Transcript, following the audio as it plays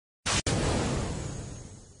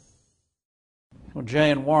Well,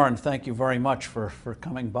 Jay and Warren, thank you very much for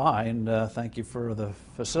coming by, and thank you for the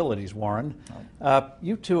facilities, Warren.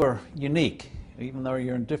 You two are unique. Even though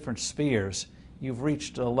you're in different spheres, you've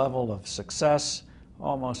reached a level of success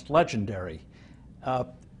almost legendary.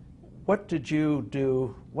 What did you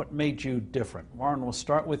do? What made you different? Warren, we'll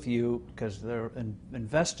start with you, because they're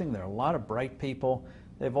investing. There are a lot of bright people.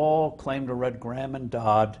 They've all claimed to read Graham and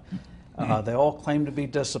Dodd. They all claim to be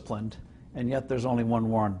disciplined, and yet there's only one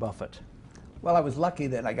Warren Buffett. Well, I was lucky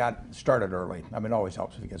that I got started early. I mean, it always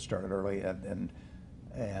helps if you get started early.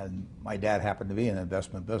 And my dad happened to be in the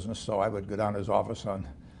investment business, so I would go down to his office on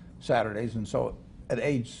Saturdays. And so at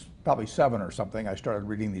age probably 7 or something, I started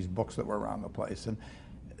reading these books that were around the place. And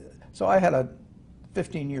so I had a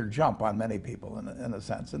 15-year jump on many people in a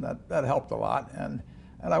sense, and that helped a lot. And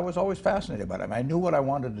I was always fascinated by it. I mean, I knew what I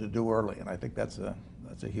wanted to do early, and I think that's a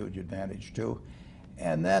huge advantage too.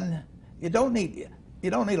 And then you don't need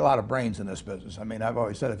a lot of brains in this business. I mean, I've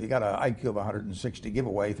always said if you got an IQ of 160, give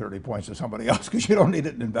away 30 points to somebody else, because you don't need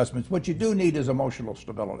it in investments. What you do need is emotional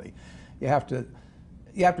stability. You have to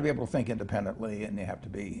be able to think independently, and you have to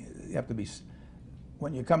be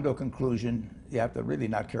when you come to a conclusion, you have to really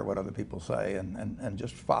not care what other people say, and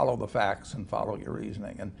just follow the facts and follow your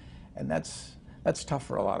reasoning. And that's tough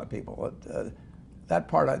for a lot of people. That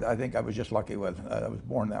part I think I was just lucky with. I was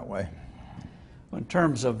born that way. In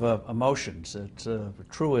terms of emotions, it's a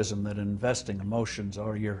truism that in investing, emotions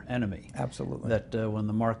are your enemy. Absolutely. That when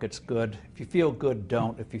the market's good, if you feel good,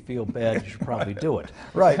 don't. If you feel bad, you should probably do it.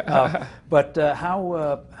 Right. But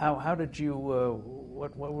how did you?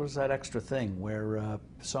 What was that extra thing where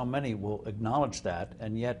so many will acknowledge that,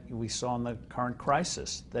 and yet we saw in the current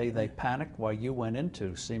crisis they panicked while you went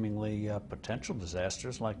into seemingly potential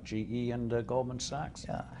disasters like GE and Goldman Sachs.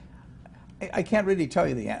 Yeah. I can't really tell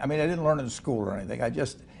you the answer. I mean, I didn't learn it in school or anything.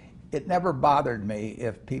 It never bothered me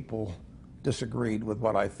if people disagreed with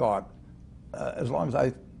what I thought, as long as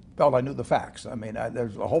I felt I knew the facts. I mean,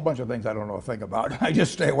 there's a whole bunch of things I don't know a thing about. I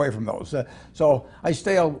just stay away from those. So I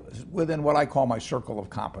stay within what I call my circle of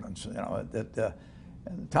competence. You know,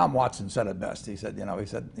 and Tom Watson said it best. He said,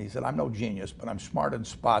 I'm no genius, but I'm smart in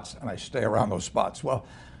spots, and I stay around those spots. Well,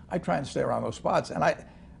 I try and stay around those spots, and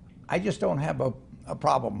I just don't have a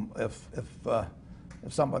problem if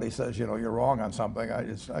somebody says, you're wrong on something.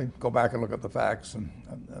 I go back and look at the facts,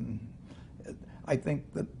 and I think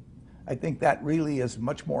that really is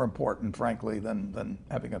much more important, frankly, than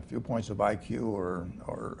having a few points of IQ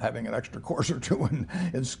or having an extra course or two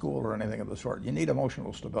in school or anything of the sort. You need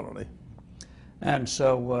emotional stability. And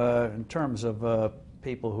so in terms of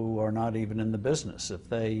people who are not even in the business, if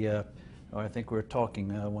they, I think we were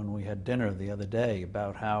talking when we had dinner the other day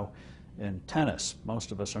about how in tennis,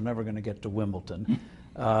 most of us are never going to get to Wimbledon.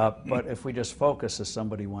 But if we just focus, as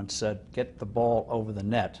somebody once said, get the ball over the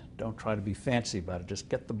net. Don't try to be fancy about it. Just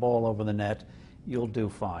get the ball over the net. You'll do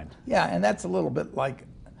fine. Yeah, and that's a little bit like,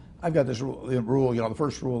 I've got this rule, the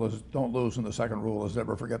first rule is don't lose, and the second rule is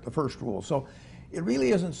never forget the first rule. So it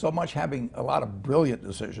really isn't so much having a lot of brilliant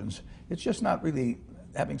decisions. It's just not really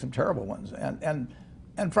having some terrible ones.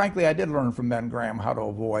 And frankly, I did learn from Ben Graham how to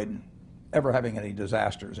avoid ever having any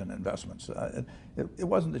disasters in investments. It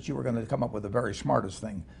wasn't that you were going to come up with the very smartest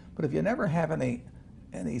thing, but if you never have any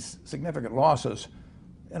significant losses,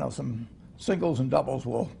 some singles and doubles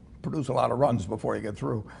will produce a lot of runs before you get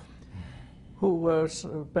through. Who was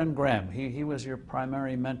Ben Graham? He was your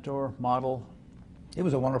primary mentor, model? He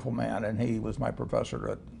was a wonderful man, and he was my professor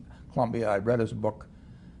at Columbia. I read his book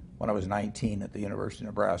when I was 19 at the University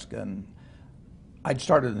of Nebraska, and I'd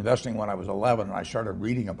started investing when I was 11, and I started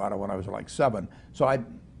reading about it when I was like 7. So I'd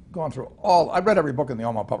gone through I read every book in the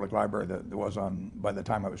Omaha Public Library that there was by the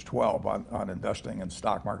time I was 12 on investing and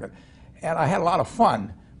stock market. And I had a lot of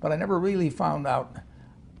fun, but I never really found out,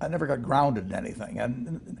 I never got grounded in anything.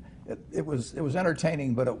 And it was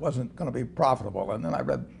entertaining, but it wasn't going to be profitable. And then I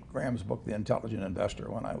read Graham's book, The Intelligent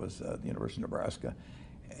Investor, when I was at the University of Nebraska.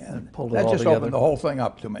 And that just opened the whole thing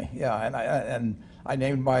up to me. Yeah, and I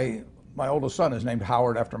named my oldest son is named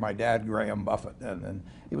Howard after my dad, Graham Buffett, and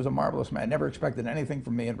he was a marvelous man. Never expected anything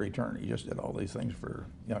from me in return. He just did all these things for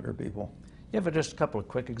younger people. You have just a couple of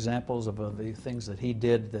quick examples of the things that he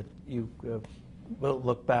did that you will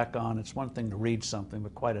look back on? It's one thing to read something,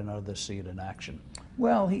 but quite another to see it in action.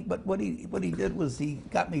 Well, but what he did was he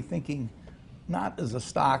got me thinking, not as a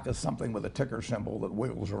stock as something with a ticker symbol that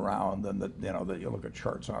wiggles around and that that you look at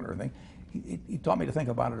charts on or anything. He taught me to think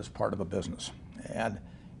about it as part of a business, and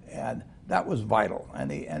that was vital.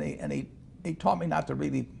 And he taught me not to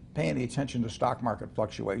really pay any attention to stock market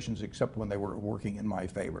fluctuations except when they were working in my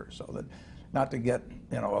favor, so that not to get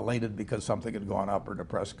elated because something had gone up or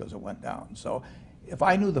depressed because it went down. So if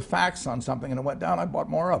I knew the facts on something and it went down, I bought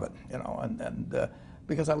more of it, you know, and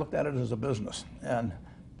because I looked at it as a business. And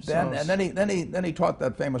then he taught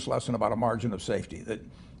that famous lesson about a margin of safety, that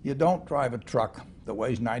you don't drive a truck that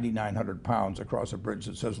weighs 9,900 pounds across a bridge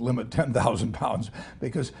that says limit 10,000 pounds,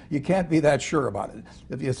 because you can't be that sure about it.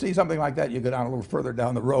 If you see something like that, you go down a little further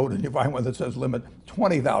down the road and you find one that says limit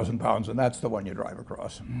 20,000 pounds, and that's the one you drive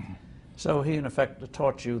across. So he, in effect,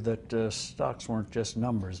 taught you that stocks weren't just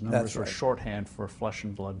numbers. Numbers were shorthand for flesh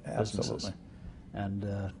and blood businesses. Absolutely.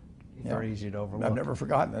 And very easy to overlook. I've never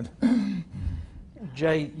forgotten it.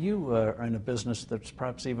 Jay, you are in a business that's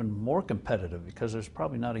perhaps even more competitive, because there's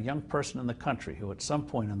probably not a young person in the country who at some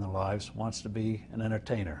point in their lives wants to be an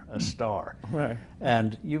entertainer, a star. Right.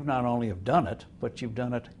 And you've not only have done it, but you've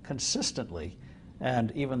done it consistently.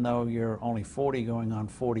 And even though you're only 40 going on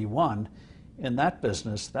 41, in that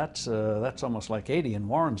business, that's almost like 80 in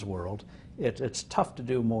Warren's world. It's tough to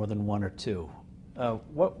do more than one or two.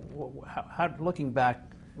 Looking back,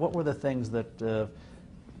 what were the things that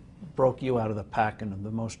broke you out of the pack in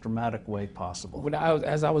the most dramatic way possible?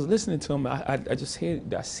 As I was listening to him, I just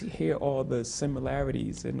hear all the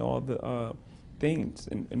similarities and all the things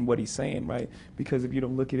in what he's saying, right? Because if you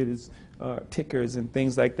don't look at it as tickers and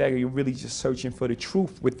things like that, you're really just searching for the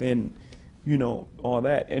truth within, you know, all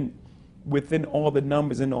that. And within all the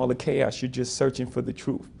numbers and all the chaos, you're just searching for the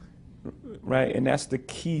truth, right? And that's the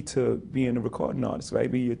key to being a recording artist,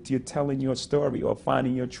 right? You're telling your story or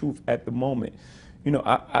finding your truth at the moment. You know,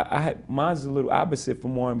 I had, mine's a little opposite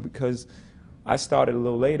from Warren, because I started a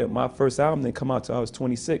little later. My first album didn't come out till I was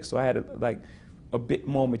 26, so I had a bit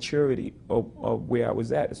more maturity of where I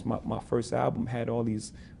was at. It's my first album had all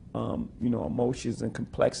these, you know, emotions and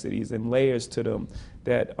complexities and layers to them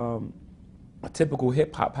that a typical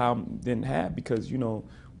hip-hop album didn't have, because, you know,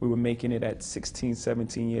 we were making it at 16,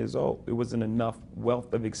 17 years old. There wasn't enough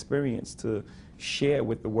wealth of experience to share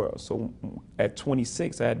with the world. So at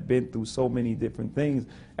 26, I had been through so many different things.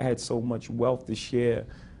 I had so much wealth to share,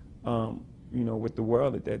 you know, with the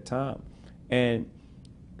world at that time. And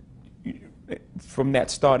from that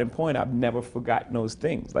starting point, I've never forgotten those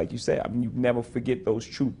things. Like you said, I mean, you never forget those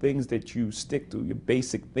true things that you stick to, your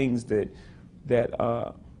basic things that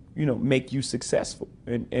you know, make you successful.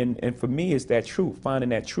 And for me, it's that truth, finding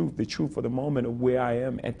that truth, the truth of the moment of where I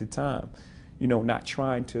am at the time. You know, not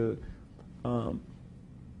trying to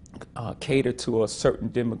cater to a certain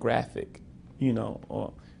demographic, you know,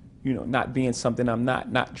 or, you know, not being something I'm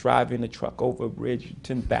not driving a truck over a bridge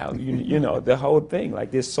 10,000, you know, the whole thing.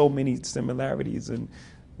 Like, there's so many similarities in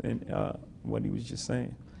what he was just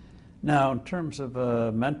saying. Now, in terms of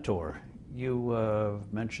a mentor, you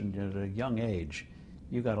mentioned at a young age,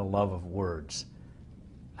 you got a love of words.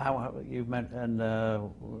 How you meant, and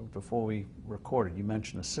before we recorded, you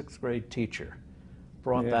mentioned a 6th grade teacher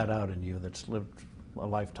brought that out in you that's lived a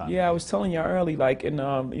lifetime. Yeah, I was telling you early, like in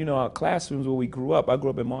you know, our classrooms where we grew up. I grew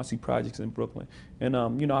up in Marcy Projects in Brooklyn,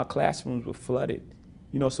 and you know, our classrooms were flooded.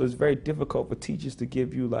 You know, so it's very difficult for teachers to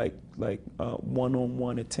give you like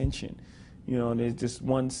one-on-one attention. You know, and there's just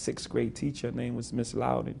one 6th grade teacher. Her name was Miss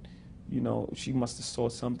Loudon. You know, she must have saw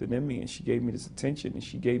something in me, and she gave me this attention, and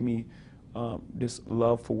she gave me this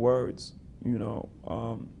love for words. You know,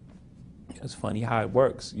 it's funny how it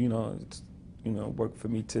works. You know, it's, you know, worked for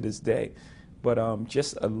me to this day. But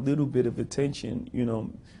just a little bit of attention, you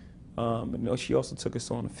know. You know, she also took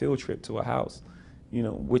us on a field trip to her house, you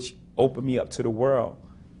know, which opened me up to the world.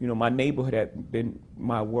 You know, my neighborhood had been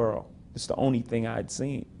my world. It's the only thing I had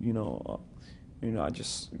seen, you know. You know, I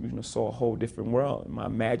just, you know, saw a whole different world. My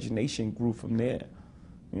imagination grew from there.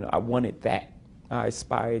 You know, I wanted that. I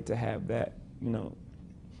aspired to have that, you know.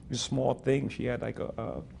 A small thing, she had like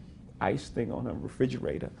a ice thing on her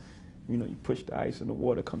refrigerator. You know, you push the ice and the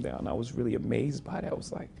water come down. I was really amazed by that. I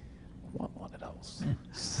was like, I want one of those.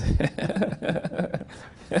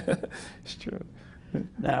 It's true.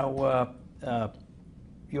 Now,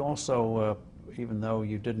 you also, even though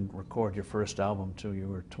you didn't record your first album till you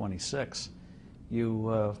were 26,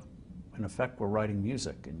 you, in effect, were writing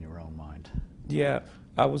music in your own mind. Yeah,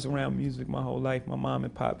 I was around music my whole life. My mom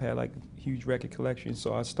and pop had like a huge record collection,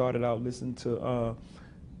 so I started out listening to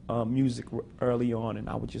music early on, and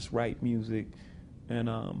I would just write music, and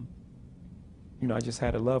you know, I just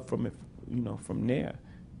had a love from it, you know, from there.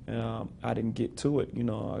 I didn't get to it, you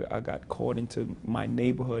know. I got caught into my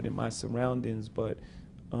neighborhood and my surroundings, but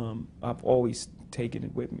I've always taken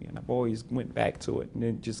it with me, and I've always went back to it, and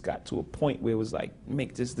then just got to a point where it was like,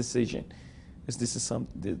 make this decision. This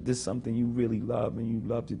is something you really love and you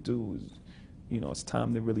love to do. You know, it's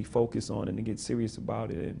time to really focus on it and to get serious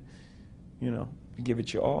about it, and, you know, give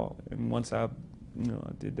it your all. And once I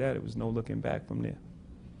did that, it was no looking back from there.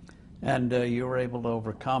 And you were able to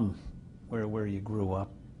overcome where you grew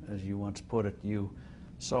up. As you once put it, you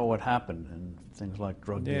saw what happened and things like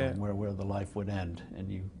drug dealing, where the life would end,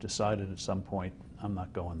 and you decided at some point, I'm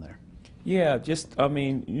not going there. Yeah, just, I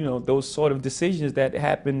mean, you know, those sort of decisions that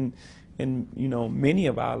happen in, you know, many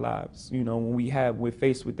of our lives, you know, when we're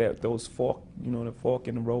faced with those fork, you know, the fork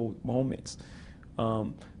in the road moments,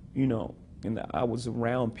 you know, and I was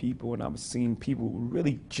around people and I was seeing people,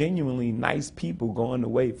 really genuinely nice people, going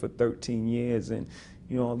away for 13 years and,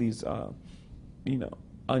 you know, all these, you know,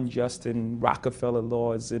 unjust and Rockefeller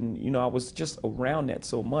laws. And, you know, I was just around that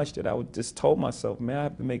so much that I would just told myself, man, I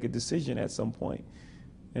have to make a decision at some point.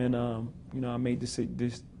 And, you know, I made this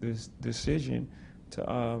decision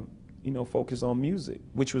to, you know, focus on music,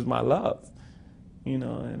 which was my love, you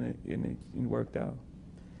know, and it worked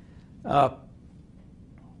out.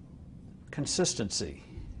 Consistency.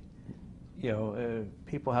 You know,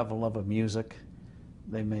 people have a love of music.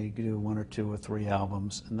 They may do 1 or 2 or 3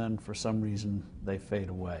 albums, and then for some reason they fade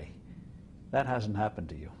away. That hasn't happened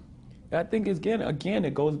to you. I think again,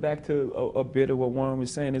 it goes back to a bit of what Warren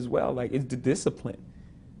was saying as well. Like, it's the discipline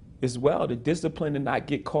as well, the discipline to not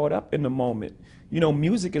get caught up in the moment. You know,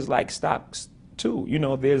 music is like stocks too. You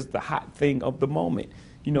know, there's the hot thing of the moment.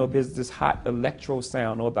 You know, there's this hot electro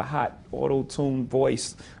sound or the hot auto-tune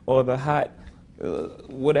voice or the hot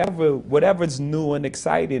whatever's new and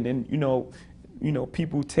exciting. And, you know,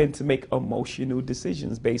 people tend to make emotional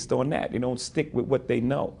decisions based on that. They don't stick with what they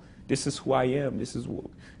know. This is who I am. This is,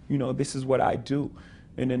 you know, this is what I do.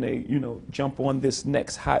 And then they, you know, jump on this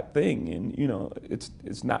next hot thing, and, you know,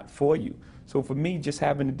 it's not for you. So for me, just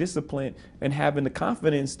having the discipline and having the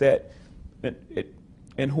confidence that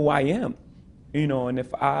in who I am, you know, and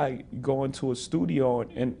if I go into a studio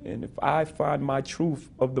and if I find my truth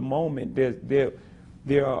of the moment,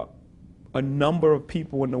 there are a number of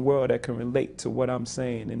people in the world that can relate to what I'm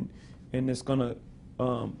saying, and it's gonna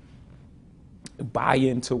buy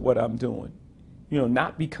into what I'm doing. You know,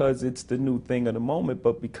 not because it's the new thing of the moment,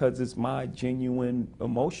 but because it's my genuine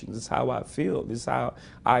emotions. It's how I feel. It's how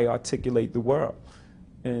I articulate the world.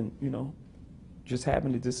 And, you know, just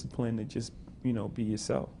having the discipline to just, you know, be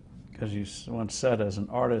yourself. Because you once said, as an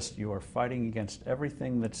artist, you are fighting against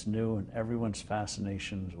everything that's new and everyone's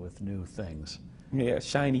fascinations with new things. Yeah,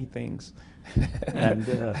 shiny things. And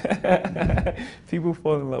people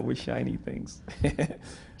fall in love with shiny things.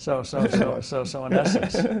 So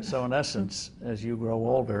in essence, as you grow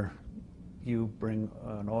older, you bring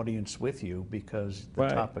an audience with you because the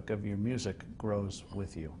topic of your music grows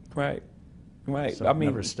with you. Right. Right. So it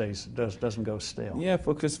never stays, doesn't go stale. Yeah,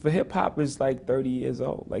 because for hip hop is like 30 years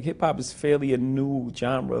old. Like, hip hop is fairly a new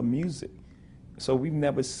genre of music. So we've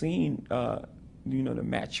never seen, you know, the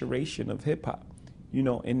maturation of hip hop, you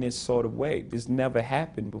know, in this sort of way. This never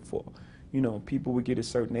happened before. You know, people would get a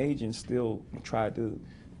certain age and still try to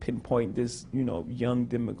pinpoint this, you know, young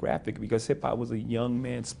demographic, because hip hop was a young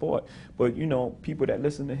man's sport. But, you know, people that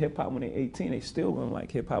listen to hip hop when they're 18, they still gonna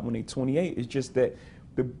like hip hop when they're 28. It's just that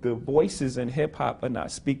the voices in hip hop are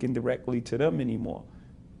not speaking directly to them anymore.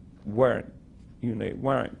 Weren't. You know, they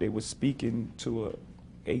weren't. They were speaking to a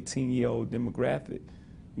 18-year-old demographic.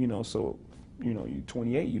 You know, so, you know, you're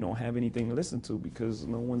 28, you don't have anything to listen to because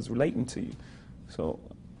no one's relating to you. So,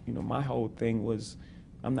 you know, my whole thing was,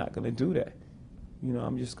 I'm not gonna do that. You know,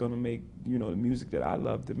 I'm just gonna make, you know, the music that I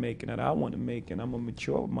love to make and that I want to make, and I'm gonna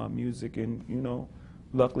mature with my music. And, you know,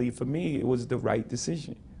 luckily for me, it was the right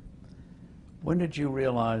decision. When did you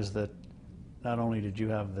realize that not only did you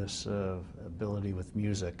have this ability with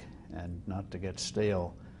music and not to get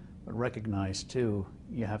stale, but recognize too,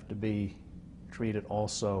 you have to be treated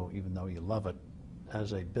also, even though you love it,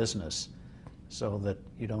 as a business, so that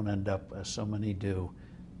you don't end up, as so many do,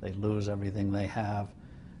 they lose everything they have.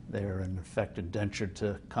 They're in effect indentured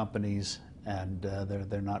to companies, and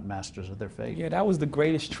they're not masters of their fate. Yeah, that was the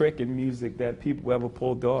greatest trick in music that people ever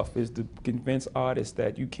pulled off, is to convince artists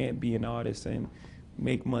that you can't be an artist and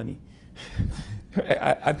make money.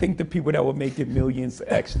 I think the people that were making millions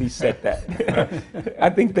actually set that. I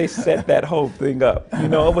think they set that whole thing up. You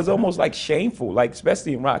know, it was almost like shameful, like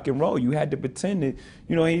especially in rock and roll. You had to pretend that,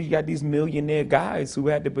 you know, you got these millionaire guys who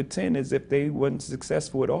had to pretend as if they weren't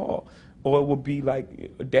successful at all, or it would be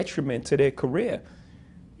like a detriment to their career.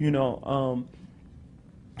 You know,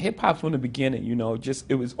 hip hop from the beginning, you know,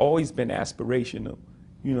 it was always been aspirational.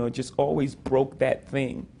 You know, just always broke that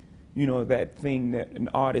thing. You know, that thing that an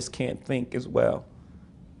artist can't think as well.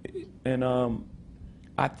 And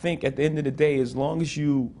I think at the end of the day, as long as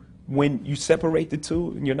when you separate the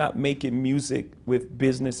two and you're not making music with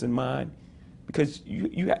business in mind, because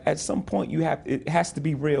you at some point it has to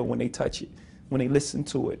be real when they touch it, when they listen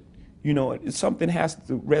to it. You know, something has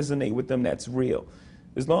to resonate with them that's real.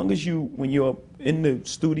 As long as when you're in the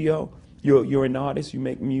studio, you're an artist, you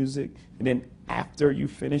make music, and then after you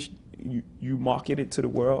finish, you market it to the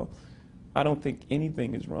world. I don't think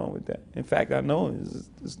anything is wrong with that. In fact, I know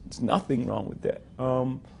there's nothing wrong with that.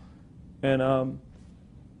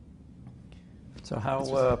 So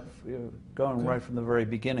how, going right from the very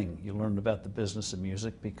beginning, you learned about the business of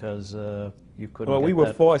music because you couldn't Well, get we were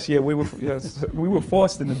that. forced. Yeah, yes, we were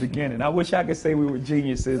forced in the beginning. I wish I could say we were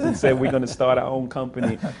geniuses and said we're going to start our own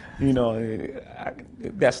company. You know,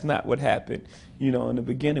 that's not what happened. You know, in the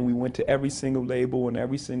beginning, we went to every single label, and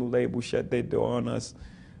every single label shut their door on us.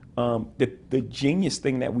 The genius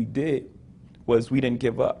thing that we did was we didn't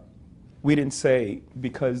give up. We didn't say,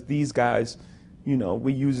 because these guys, you know,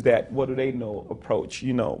 we use that what do they know approach.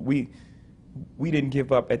 You know, we didn't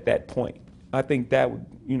give up at that point. I think that,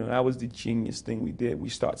 you know, that was the genius thing we did. We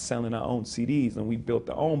started selling our own CDs, and we built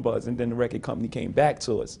our own buzz, and then the record company came back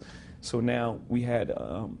to us. So now we had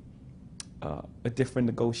a different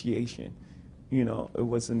negotiation. You know, it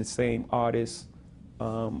wasn't the same artist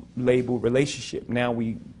label relationship. Now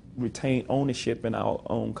we retain ownership in our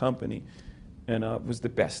own company, and it was the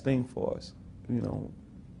best thing for us. You know.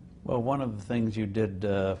 Well, one of the things you did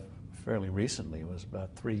fairly recently was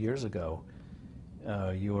about 3 years ago.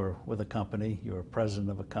 You were with a company, you were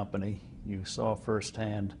president of a company, you saw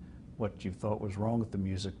firsthand what you thought was wrong with the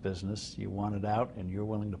music business, you wanted out, and you're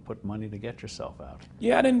willing to put money to get yourself out.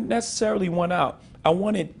 Yeah, I didn't necessarily want out. I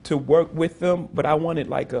wanted to work with them, but I wanted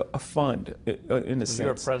like a fund in a sense. You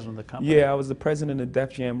were president of the company? Yeah, I was the president of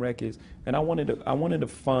Def Jam Records, and I wanted a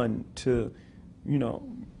fund to, you know,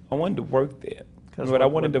 I wanted to work there. But I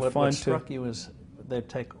wanted the fund what struck you is they'd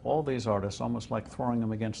take all these artists, almost like throwing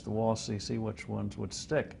them against the wall, so you see which ones would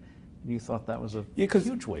stick. You thought that was a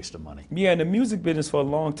huge waste of money. Yeah, in the music business for a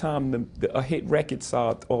long time, a hit record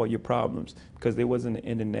solved all your problems because there wasn't the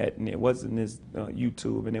internet, and there wasn't this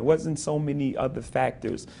YouTube, and there wasn't so many other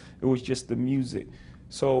factors. It was just the music.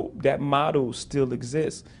 So that model still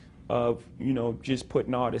exists of, you know, just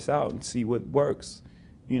putting artists out and see what works,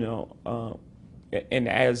 you know. And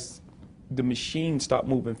as the machines start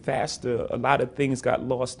moving faster, a lot of things got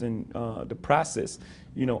lost in the process,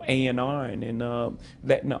 you know, A&R and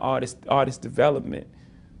letting the artist development,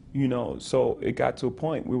 you know. So it got to a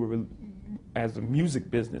point we were, as a music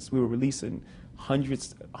business, we were releasing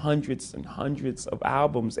hundreds and hundreds of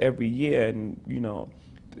albums every year, and, you know,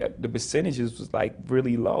 the percentages was like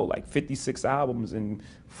really low, like 56 albums and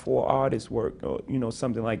 4 artists work, or, you know,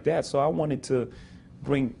 something like that. So I wanted to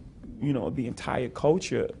bring, you know, the entire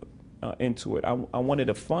culture into it. I wanted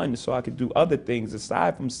a fund so I could do other things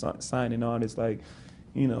aside from signing artists, like,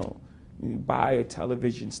 you know, buy a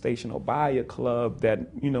television station or buy a club that,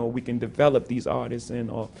 you know, we can develop these artists in,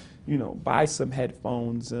 or, you know, buy some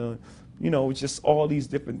headphones, you know, just all these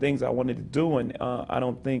different things I wanted to do. And I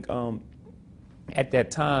don't think at that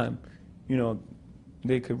time, you know,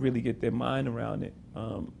 they could really get their mind around it.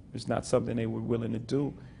 It's not something they were willing to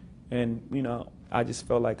do. And, you know, I just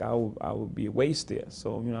felt like I would be a waste there.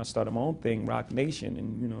 So, you know, I started my own thing, Rock Nation,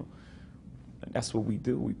 and, you know, that's what we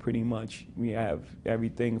do. We have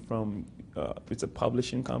everything from, it's a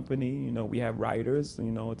publishing company, you know, we have writers,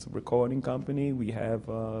 you know, it's a recording company, we have,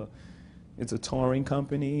 it's a touring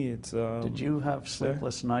company, it's... Did you have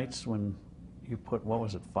sleepless nights when you put, what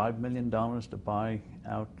was it, $5 million to buy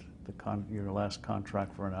out your last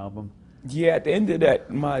contract for an album? Yeah, at the end of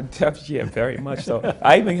that, my Def Jam, very much so.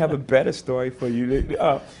 I even have a better story for you.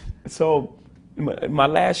 So my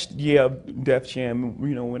last year of Def Jam,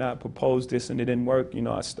 you know, when I proposed this and it didn't work, you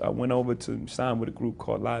know, I went over to sign with a group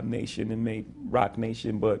called Live Nation and made Rock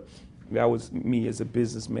Nation, but that was me as a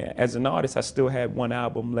businessman. As an artist, I still had one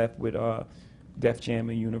album left with Def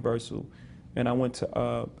Jam and Universal. And I went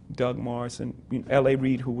to Doug Morris and L.A.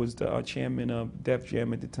 Reid, who was the chairman of Def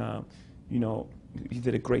Jam at the time. You know, he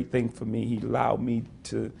did a great thing for me. He allowed me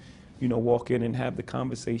to, you know, walk in and have the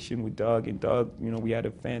conversation with Doug. And Doug, you know, we had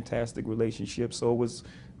a fantastic relationship, so it was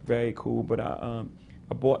very cool. But I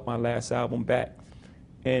bought my last album back.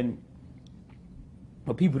 And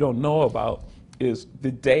what people don't know about is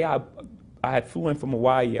the day I had flew in from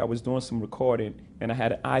Hawaii, I was doing some recording, and I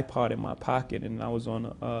had an iPod in my pocket, and I was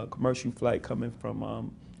on a commercial flight coming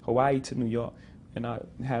from Hawaii to New York, and I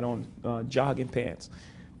had on jogging pants.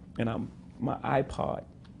 And my iPod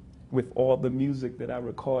with all the music that I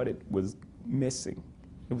recorded was missing.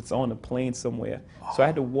 It was on a plane somewhere. So I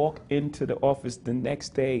had to walk into the office the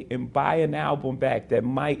next day and buy an album back that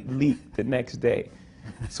might leak the next day.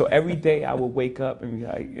 So every day I would wake up and be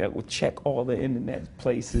like, I would check all the internet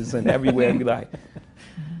places and everywhere and be like,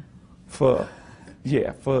 for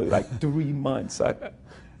like 3 months.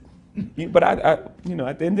 But you know,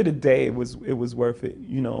 at the end of the day, it was worth it.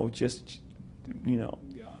 You know, just, you know,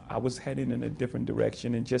 I was heading in a different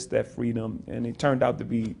direction, and just that freedom, and it turned out to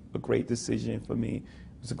be a great decision for me.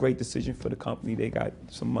 It was a great decision for the company. They got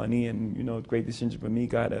some money, and, you know, a great decision for me.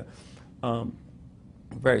 Got a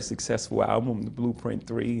very successful album, The Blueprint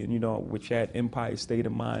 3, and, you know, which had Empire State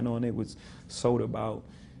of Mind on it. Was sold about,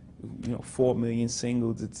 you know, 4 million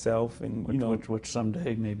singles itself, and which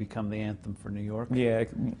someday may become the anthem for New York. Yeah,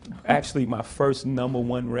 actually, my first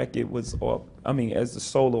 #1 record was, I mean, as a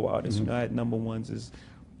solo artist, you know, I had #1s as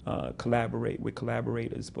collaborate with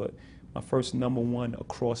collaborators, but my first #1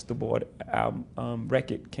 across the board album,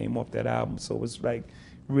 record came off that album, so it was like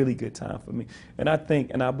really good time for me. And I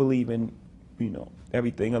think, and I believe in, you know,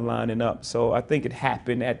 everything aligning up. So I think it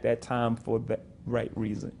happened at that time for the right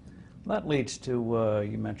reason. That leads to,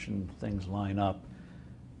 you mentioned things line up.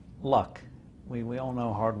 Luck. We all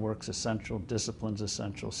know hard work's essential, discipline's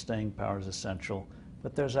essential, staying power is essential,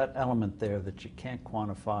 but there's that element there that you can't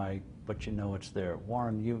quantify, but you know it's there.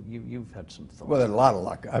 Warren, you've had some thoughts. Well, there's a lot of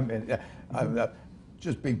luck. I mean,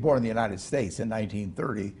 just being born in the United States in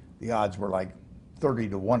 1930, the odds were like 30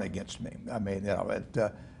 to 1 against me. I mean, you know,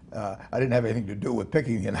 I didn't have anything to do with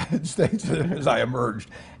picking the United States as I emerged,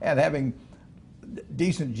 and having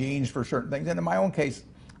decent genes for certain things. And in my own case,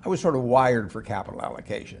 I was sort of wired for capital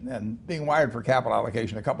allocation. And being wired for capital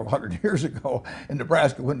allocation a couple of 100 years ago in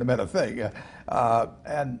Nebraska wouldn't have been a thing.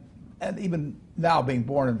 And even now, being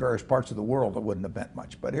born in various parts of the world, it wouldn't have meant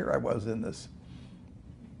much. But here I was in this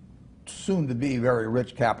soon-to-be very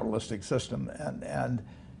rich capitalistic system, and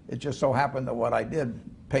it just so happened that what I did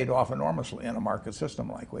paid off enormously in a market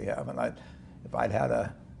system like we have. And if I'd had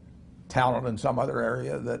a talent in some other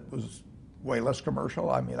area that was way less commercial,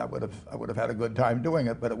 I mean, I would have had a good time doing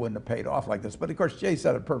it, but it wouldn't have paid off like this. But of course, Jay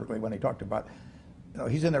said it perfectly when he talked about, you know,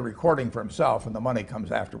 he's in there recording for himself, and the money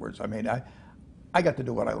comes afterwards. I mean, I got to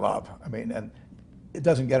do what I love. I mean, and it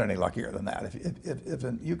doesn't get any luckier than that. If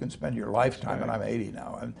you can spend your lifetime, and I'm 80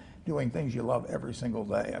 now, and doing things you love every single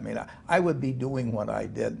day. I mean, I would be doing what I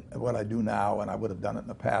do now, and I would have done it in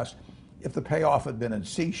the past, if the payoff had been in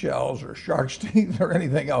seashells or shark's teeth or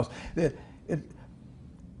anything else.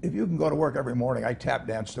 If you can go to work every morning, I tap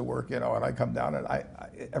dance to work, you know, and I come down, and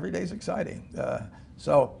every day's exciting.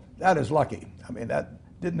 So that is lucky. I mean, that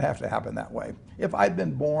didn't have to happen that way. If I'd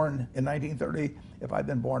been born in 1930, if I'd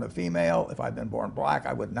been born a female, if I'd been born black,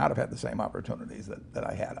 I would not have had the same opportunities that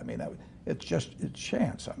I had. I mean, it's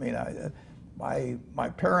chance. I mean, my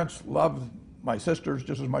parents loved my sisters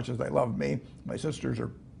just as much as they loved me. My sisters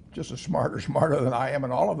are just as smart or smarter than I am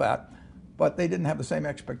and all of that, but they didn't have the same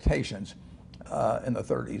expectations in the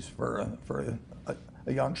 30s for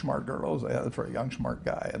a young smart girl as they had for a young smart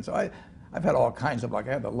guy. And so I've had all kinds of luck.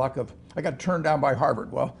 I had the luck of, I got turned down by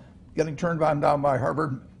Harvard. Well, getting turned down by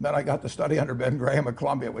Harvard meant I got to study under Ben Graham at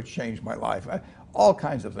Columbia, which changed my life. All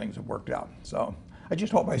kinds of things have worked out. So I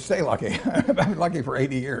just hope I stay lucky. I've been lucky for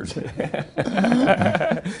 80 years.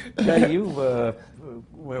 Now,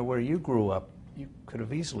 where you grew up, you could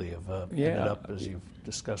have easily have ended up, as you've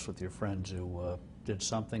discussed with your friends, who did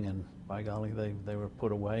something, and by golly, they were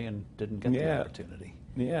put away and didn't get the opportunity.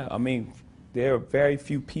 Yeah, I mean, there are very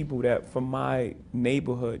few people that from my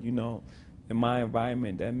neighborhood, you know, in my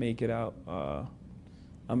environment, that make it out.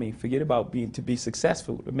 I mean, forget about to be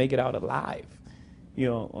successful, to make it out alive, you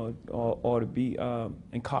know, or to be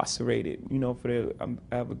incarcerated. You know,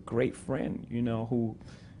 I have a great friend, you know, who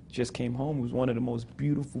just came home, who's one of the most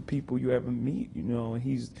beautiful people you ever meet, you know, and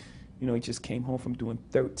he just came home from doing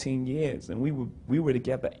 13 years, and we were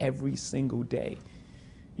together every single day,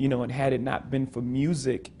 you know, and had it not been for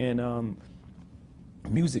music and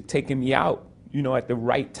music taking me out, you know, at the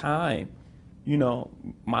right time, you know,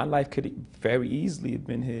 my life could very easily have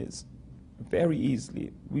been his, very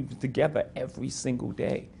easily. We were together every single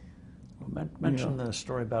day. Well, mention the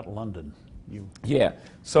story about London. Yeah,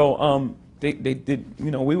 so they did, you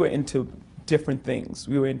know, we were into different things.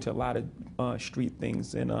 We were into a lot of street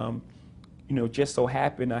things, and you know, just so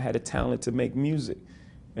happened I had a talent to make music,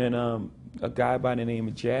 and a guy by the name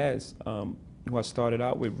of Jazz, who I started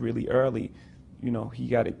out with really early, you know, he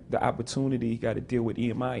got the opportunity. He got to deal with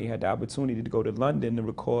EMI. He had the opportunity to go to London to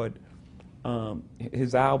record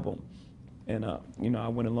his album, and you know, I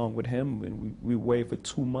went along with him, and we waited for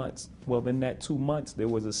 2 months. Well, in that 2 months, there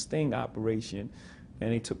was a sting operation.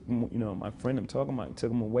 And they took, you know, my friend I'm talking about, took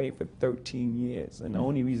him away for 13 years. And the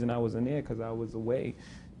only reason I was in there because I was away,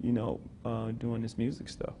 you know, doing this music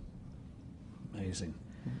stuff. Amazing.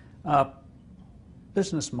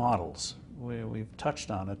 Business models. We've touched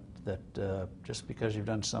on it, that just because you've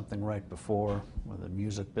done something right before with the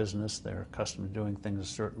music business, they're accustomed to doing things a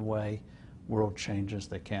certain way. world changes,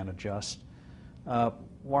 they can't adjust.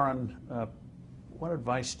 Warren, what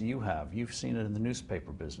advice do you have? You've seen it in the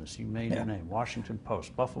newspaper business. You made your name. Washington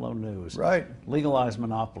Post, Buffalo News. Right. Legalized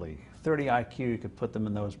monopoly. 30 IQ, you could put them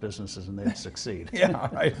in those businesses and they'd succeed. Yeah,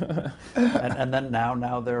 right. and then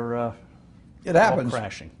now they're It happens. all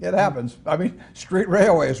crashing. It happens. I mean, street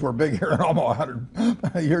railways were big here almost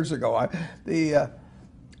 100 years ago.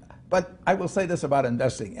 But I will say this about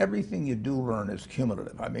investing. Everything you do learn is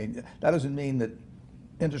cumulative. I mean, that doesn't mean that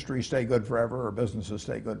industries stay good forever or businesses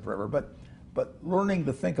stay good forever, but learning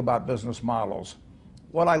to think about business models.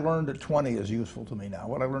 What I learned at 20 is useful to me now.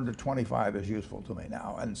 What I learned at 25 is useful to me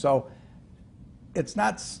now. And so it's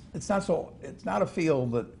not a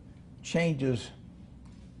field that changes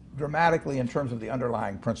dramatically in terms of the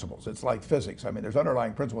underlying principles. It's like physics. I mean, there's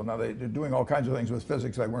underlying principles. Now they're doing all kinds of things with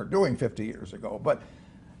physics they weren't doing 50 years ago. But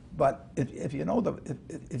if you know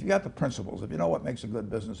if you got the principles, if you know what makes a good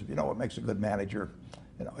business, if you know what makes a good manager,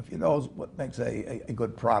 if you know what makes a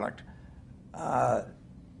good product,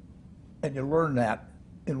 and you learn that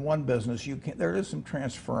in one business, there is some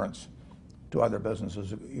transference to other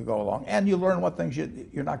businesses as you go along, and you learn what things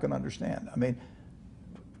you're not going to understand. I mean,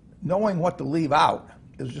 knowing what to leave out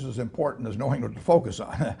is just as important as knowing what to focus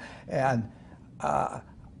on. And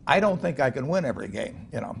I don't think I can win every game.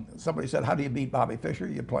 Somebody said, "How do you beat Bobby Fischer?"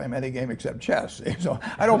 You play him any game except chess. So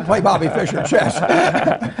I don't play Bobby Fischer chess.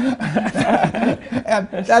 And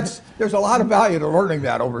there's a lot of value to learning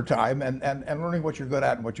that over time and learning what you're good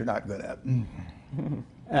at and what you're not good at.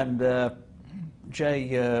 And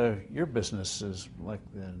Jay, your business is like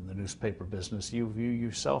in the newspaper business. You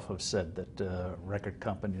yourself have said that record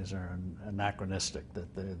companies are anachronistic,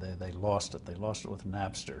 that they lost it. They lost it with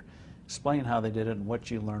Napster. Explain how they did it and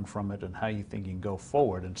what you learned from it and how you think you can go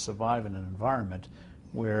forward and survive in an environment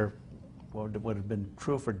where what had been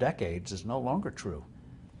true for decades is no longer true.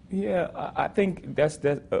 Yeah, I think that's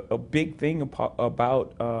a big thing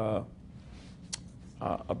about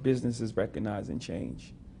a business is recognizing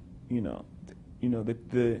change. The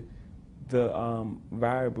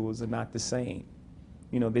variables are not the same.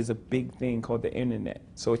 There's a big thing called the internet,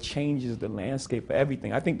 so it changes the landscape for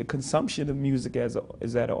everything. I think the consumption of music is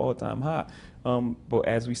at an all-time high, but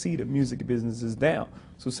as we see, the music business is down,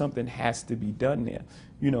 so something has to be done there.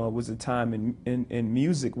 It was a time in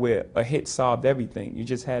music where a hit solved everything. You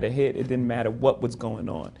just had a hit, it didn't matter what was going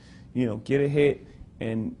on. Get a hit,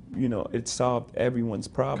 and it solved everyone's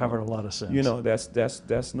problem. Covered a lot of sins.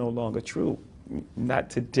 That's no longer true, not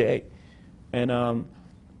today, and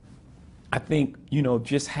I think,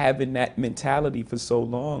 just having that mentality for so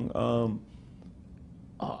long,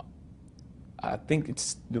 I think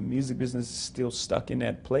the music business is still stuck in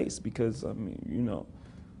that place because,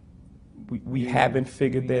 we haven't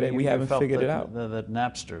figured that we haven't figured it out. That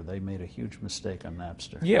Napster, they made a huge mistake on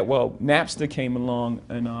Napster. Yeah, well, Napster came along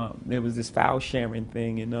and there was this file sharing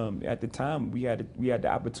thing, and at the time we had the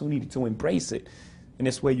opportunity to embrace it, and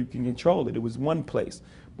this way you can control it. It was one place.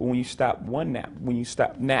 But when you stop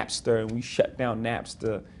Napster and we shut down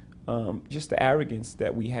Napster, just the arrogance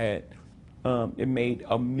that we had, it made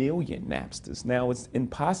 1 million Napsters. Now it's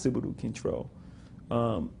impossible to control.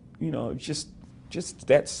 Just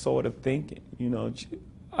that sort of thinking.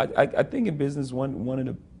 I think in business one of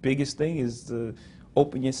the biggest things is to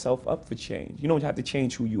open yourself up for change. You don't have to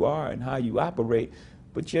change who you are and how you operate,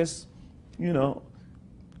 but just if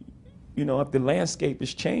the landscape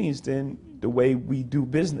has changed, then the way we do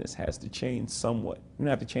business has to change somewhat. We don't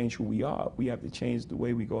have to change who we are. We have to change the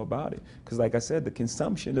way we go about it. Because like I said, the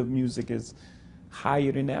consumption of music is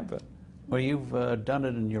higher than ever. Well, you've done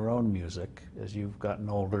it in your own music. As you've gotten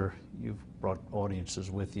older, you've brought audiences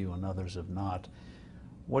with you and others have not.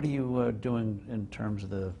 What are you doing in terms of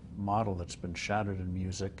the model that's been shattered in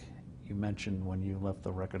music? You mentioned when you left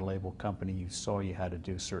the record label company, you saw you had to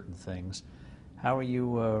do certain things. How are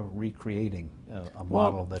you recreating a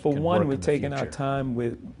model that can work in the future? For one, we're taking our time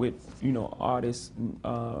with artists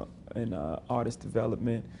and artist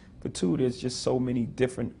development. For two, there's just so many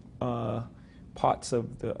different parts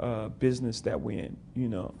of the business that we're in.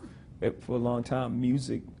 For a long time,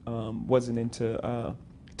 music wasn't into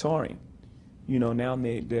touring. Now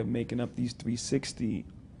they're making up these 360.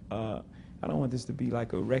 I don't want this to be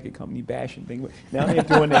like a record company bashing thing. Now they're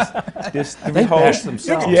doing this they bash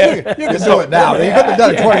themselves. Yeah, you can do it now. You couldn't have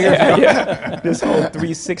done it 20 years ago. Yeah. This whole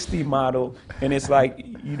 360 model, and it's like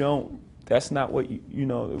that's not what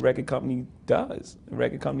the record company does. The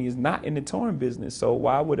record company is not in the touring business. So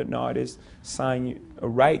why would an artist sign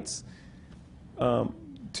rights to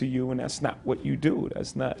you, and that's not what you do?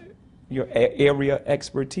 That's not your area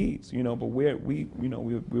expertise. But we're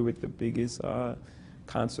with the biggest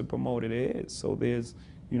concert promoter there is. So there's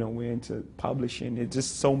You know, we're into publishing. There's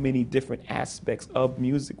just so many different aspects of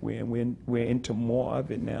music. We're into more of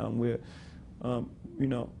it now, and you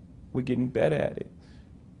know, we're getting better at it.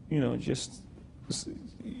 You know, just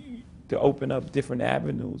to open up different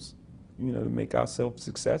avenues, you know, to make ourselves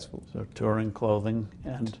successful. So touring, clothing,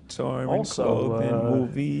 and Touring, also, clothing,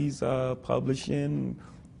 movies, publishing,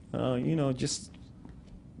 you know, just.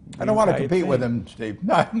 I don't want to compete with him, Steve.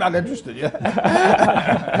 No, I'm not interested yet.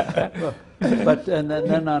 But and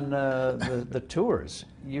then on the tours,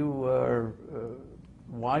 you are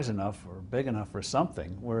wise enough or big enough or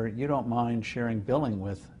something where you don't mind sharing billing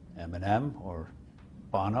with Eminem or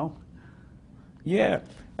Bono. Yeah,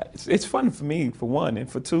 it's fun for me, for one,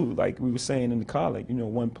 and for two, like we were saying in the car, like, you know,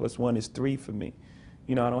 1 + 1 is 3 for me.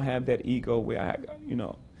 You know, I don't have that ego where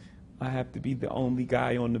I have to be the only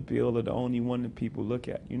guy on the bill or the only one that people look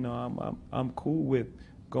at. You know, I'm cool with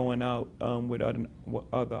going out with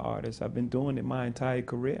other artists. I've been doing it my entire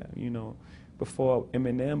career. You know, before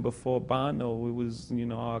Eminem, before Bono, it was, you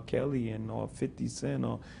know, R. Kelly or 50 Cent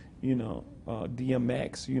or, you know,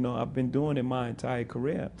 DMX. You know, I've been doing it my entire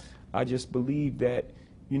career. I just believe that,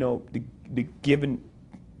 you know, the giving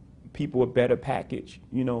people a better package.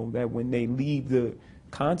 You know, that when they leave the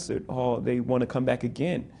concert hall, they want to come back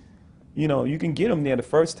again. You know, you can get them there the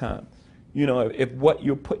first time. You know, if what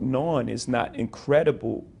you're putting on is not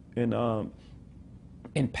incredible and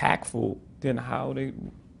impactful, then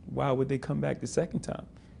why would they come back the second time?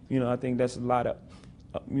 You know, I think that's a lot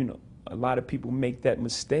of people make that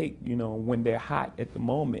mistake. You know, when they're hot at the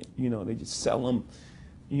moment, you know, they just sell them.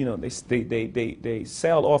 You know, they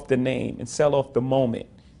sell off the name and sell off the moment.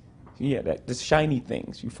 Yeah, the shiny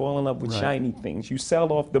things. You fall in love with shiny things. You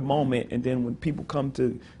sell off the moment, and then when people come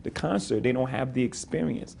to the concert, they don't have the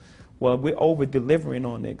experience. Well, we're over-delivering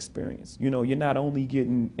on the experience. You know, you're not only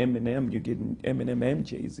getting Eminem, you're getting Eminem and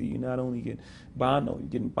Jay-Z. You're not only getting Bono, you're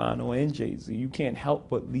getting Bono and Jay-Z. You can't help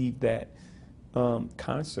but leave that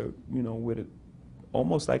concert, you know, with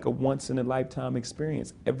almost like a once-in-a-lifetime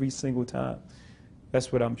experience every single time.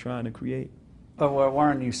 That's what I'm trying to create. Oh, well,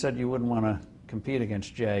 Warren, you said you wouldn't want to compete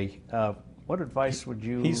against Jay. What advice would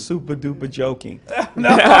you... He's super duper joking.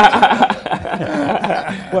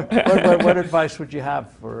 What advice would you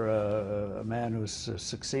have for a man who's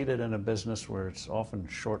succeeded in a business where it's often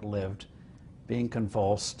short-lived, being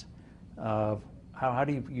convulsed? How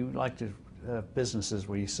do you like to businesses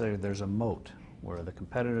where you say there's a moat, where the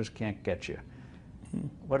competitors can't get you?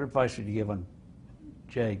 What advice would you give on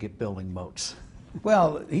Jay building moats?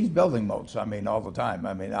 Well, he's building moats, I mean, all the time.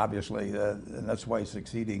 I mean, obviously, and that's why he's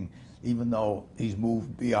succeeding, even though he's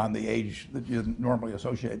moved beyond the age that you normally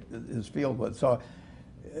associate his field with. So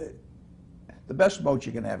the best moat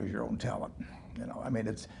you can have is your own talent. You know, I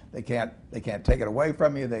mean, they can't take it away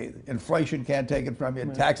from you. Inflation can't take it from you.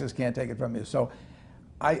 Right. Taxes can't take it from you. So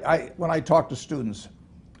when I talk to students,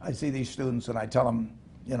 I see these students and I tell them,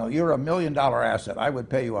 you know, you're $1 million asset. I would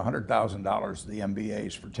pay you $100,000 to the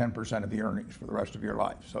MBAs for 10% of the earnings for the rest of your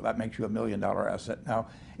life. So that makes you $1 million asset. Now,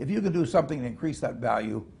 if you can do something to increase that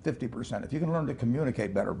value 50%, if you can learn to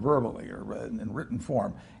communicate better verbally or in written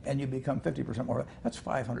form, and you become 50% more, that's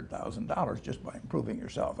 $500,000 just by improving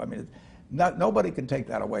yourself. I mean, nobody can take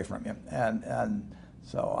that away from you. And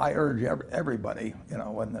so I urge everybody, you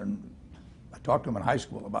know, I talk to them in high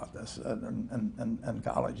school about this and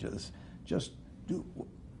colleges, just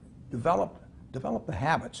develop the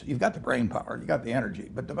habits. You've got the brain power, you've got the energy,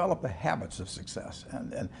 but develop the habits of success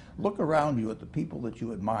and look around you at the people that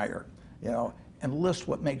you admire, you know, and list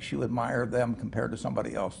what makes you admire them compared to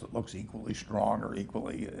somebody else that looks equally strong or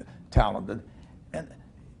equally talented. And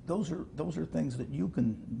those are things that you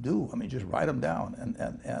can do. I mean, just write them down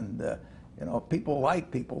and you know, people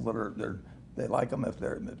like people that they like them if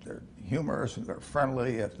they're humorous, if they're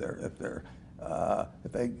friendly, if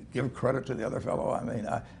they give credit to the other fellow. I mean,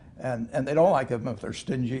 and they don't like them if they're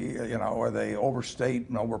stingy, you know, or they overstate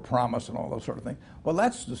and overpromise and all those sort of things. Well,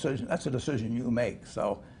 that's a decision you make.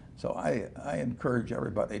 So I encourage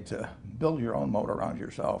everybody to build your own moat around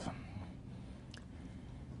yourself.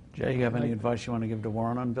 Jay, you have any advice you want to give to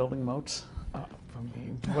Warren on building moats? I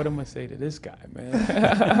mean, what am I say to this guy, man?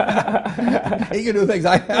 He can do things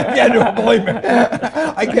I can't do. Believe me,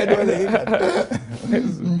 I can't do anything he can.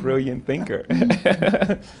 He's a brilliant thinker.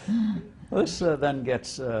 Well, this then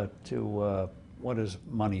gets to what is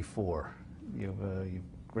money for? You've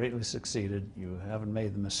greatly succeeded. You haven't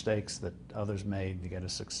made the mistakes that others made. You get a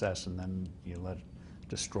success, and then you let it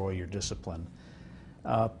destroy your discipline.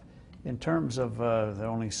 In terms of there are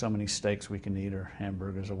only so many steaks we can eat, or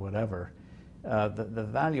hamburgers, or whatever. The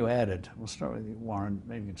value added, we'll start with you, Warren,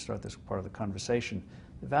 maybe you can start this part of the conversation.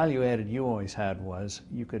 The value added you always had was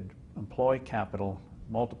you could employ capital,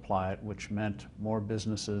 multiply it, which meant more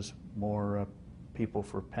businesses, more people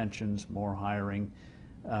for pensions, more hiring.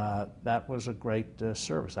 That was a great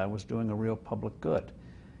service. That was doing a real public good.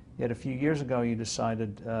 Yet a few years ago you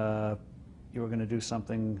decided you were going to do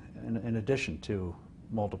something in addition to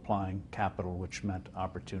multiplying capital, which meant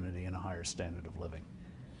opportunity and a higher standard of living.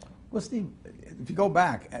 Well, Steve, if you go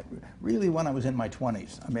back, really when I was in my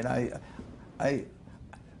 20s, I mean,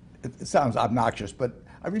 it sounds obnoxious, but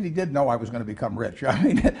I really did know I was going to become rich. I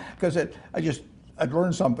mean, because I'd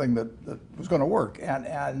learned something that was going to work.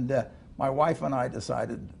 And my wife and I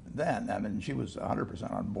decided then, I mean, she was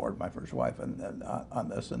 100% on board, my first wife, and on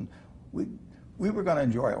this, and we were going to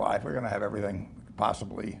enjoy life. We were going to have everything we could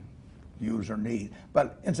possibly use or need.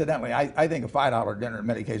 But incidentally, I think a $5 dinner in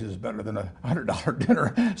many cases is better than a $100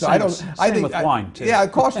 dinner. So I think with wine too. Yeah,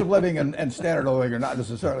 cost of living and standard of living are not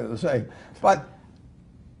necessarily the same. But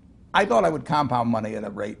I thought I would compound money at a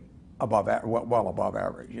rate well above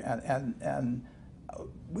average, and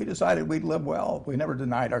we decided we'd live well. We never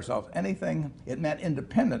denied ourselves anything. It meant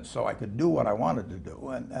independence, so I could do what I wanted to do,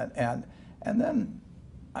 and then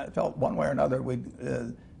I felt one way or another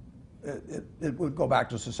it would go back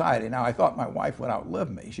to society. Now, I thought my wife would outlive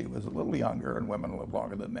me. She was a little younger, and women live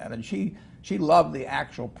longer than men, and she loved the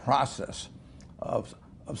actual process of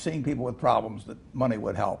seeing people with problems that money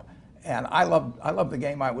would help. And I loved the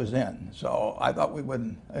game I was in. So I thought we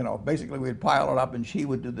would, basically we'd pile it up and she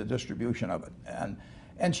would do the distribution of it.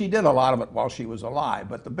 And she did a lot of it while she was alive,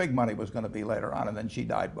 but the big money was going to be later on, and then she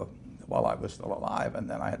died while I was still alive, and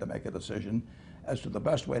then I had to make a decision as to the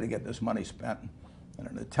best way to get this money spent in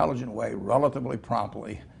an intelligent way, relatively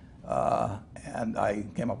promptly. And I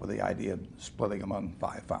came up with the idea of splitting among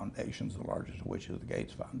 5 foundations, the largest of which is the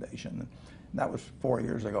Gates Foundation. And that was 4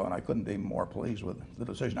 years ago, and I couldn't be more pleased with the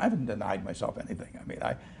decision. I haven't denied myself anything. I mean,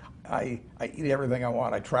 I eat everything I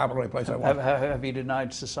want. I travel any place I want. Have you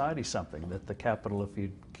denied society something, that the capital, if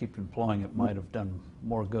you keep employing it, might have done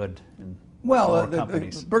more good in more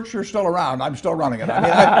companies? Berkshire's still around. I'm still running it.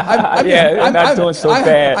 I mean, I'm not doing so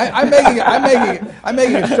bad. I'm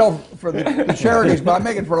making it still for the charities, but I'm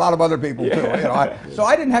making it for a lot of other people too. So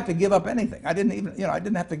I didn't have to give up anything. I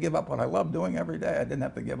didn't have to give up what I love doing every day. I didn't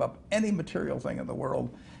have to give up any material thing in the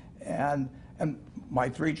world, and my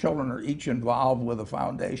 3 children are each involved with a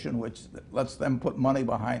foundation which lets them put money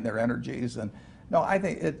behind their energies. And no, I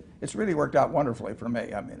think it's really worked out wonderfully for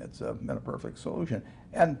me. I mean, it's been a perfect solution.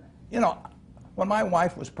 And when my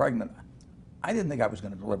wife was pregnant, I didn't think I was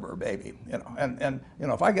going to deliver a baby. And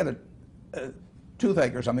if I get a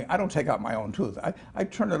toothache or something, I don't take out my own tooth. I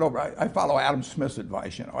turn it over. I follow Adam Smith's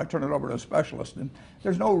advice. I turn it over to a specialist. And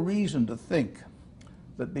there's no reason to think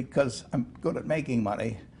that because I'm good at making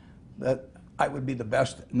money, that I would be the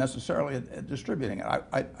best necessarily at distributing it.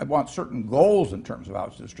 I want certain goals in terms of how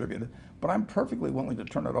it's distributed, but I'm perfectly willing to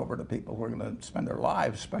turn it over to people who are going to spend their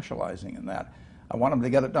lives specializing in that. I want them to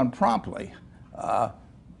get it done promptly,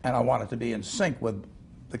 and I want it to be in sync with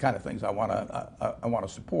the kind of things I want to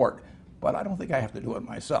support. But I don't think I have to do it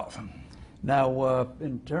myself. Now,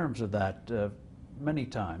 in terms of that, many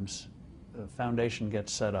times a foundation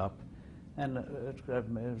gets set up, and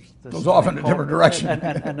goes off in a different direction.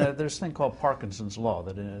 And there's a thing called Parkinson's Law,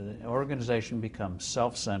 that an organization becomes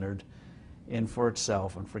self-centered, in for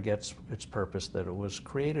itself, and forgets its purpose that it was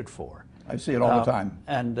created for. I see it all the time.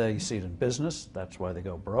 And you see it in business. That's why they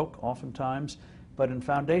go broke oftentimes. But in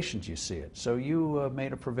foundations, you see it. So you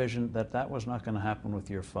made a provision that was not going to happen with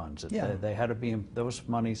your funds. They had to be, those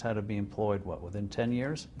monies had to be employed, what, within 10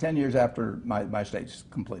 years? 10 years after my state's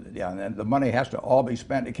completed, yeah. And the money has to all be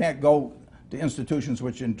spent. It can't go to institutions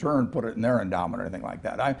which in turn put it in their endowment or anything like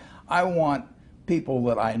that. I want people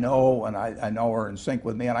that I know and I know are in sync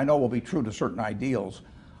with me and I know will be true to certain ideals.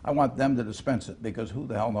 I want them to dispense it, because who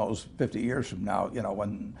the hell knows 50 years from now,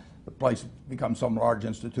 when the place becomes some large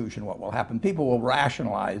institution, what will happen? People will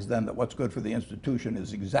rationalize then that what's good for the institution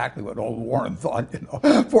is exactly what old Warren thought,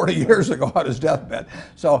 40 years ago on his deathbed.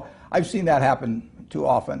 So I've seen that happen too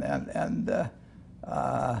often,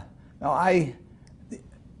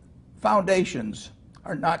 foundations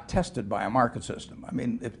are not tested by a market system. I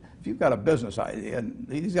mean, if you've got a business idea and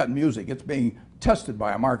he's got music, it's being tested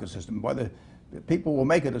by a market system. Whether people will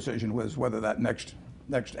make a decision with whether that next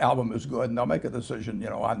album is good, and they'll make a decision,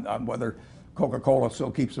 on whether Coca-Cola still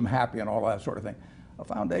keeps them happy and all that sort of thing. A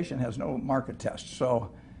foundation has no market test, so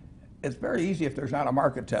it's very easy if there's not a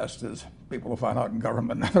market test, as people will find out in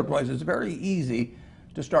government and other places. It's very easy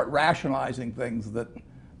to start rationalizing things that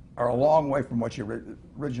are a long way from what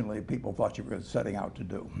originally people thought you were setting out to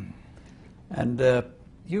do. And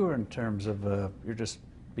you were, in terms of, you're just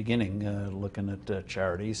beginning looking at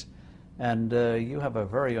charities, and you have a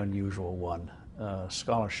very unusual one.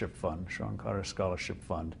 scholarship fund, Sean Carter Scholarship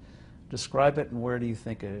Fund. Describe it, and where do you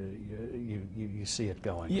think you see it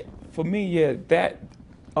going? Yeah, for me, yeah, that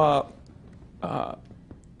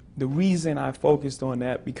the reason I focused on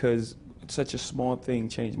that, because such a small thing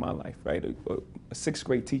changed my life, right? A sixth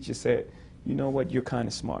grade teacher said, "You know what? You're kind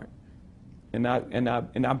of smart," and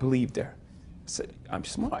I believed her. I said, "I'm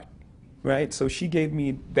smart," right? So she gave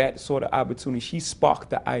me that sort of opportunity. She sparked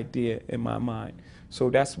the idea in my mind. So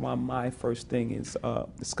that's why my first thing is the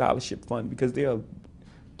scholarship fund, because there are a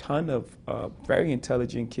ton of very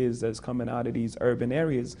intelligent kids that's coming out of these urban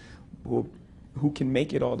areas who can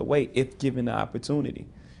make it all the way if given the opportunity.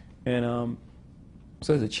 And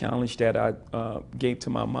so it's a challenge that I gave to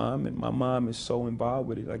my mom, and my mom is so involved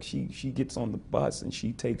with it. Like she gets on the bus and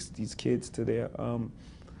she takes these kids to their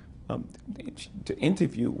to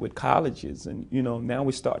interview with colleges, and now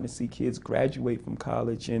we're starting to see kids graduate from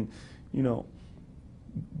college, and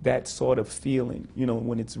that sort of feeling,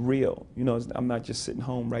 when it's real. I'm not just sitting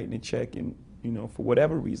home writing a check and for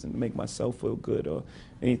whatever reason to make myself feel good or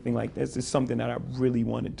anything like this. It's something that I really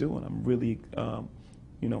want to do, and I'm really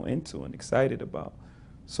into and excited about.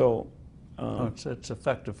 So it's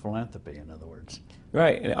effective philanthropy, in other words.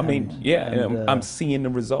 Right. I mean, I'm seeing the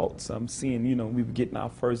results. I'm seeing, we were getting our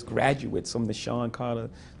first graduates from the Sean Carter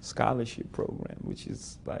Scholarship Program, which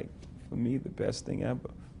is, like, for me, the best thing ever.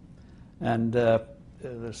 And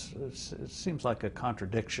it seems like a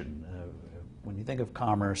contradiction. When you think of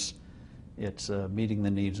commerce, it's meeting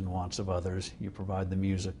the needs and wants of others. You provide the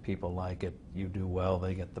music, people like it. You do well,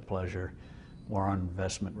 they get the pleasure. More on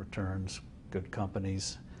investment returns, good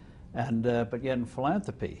companies. And but yet in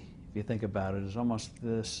philanthropy, if you think about it, is almost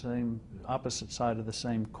the same opposite side of the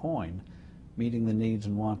same coin, meeting the needs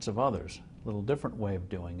and wants of others. A little different way of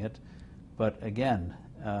doing it, but again,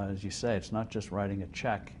 as you say, it's not just writing a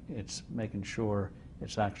check, it's making sure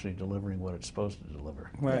it's actually delivering what it's supposed to deliver.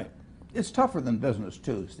 Right. It's tougher than business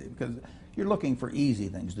too, Steve, because you're looking for easy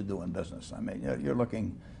things to do in business. I mean, you're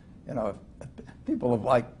looking, if people have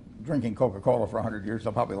liked drinking Coca-Cola for 100 years,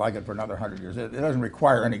 they'll probably like it for another 100 years. It doesn't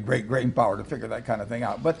require any great brain power to figure that kind of thing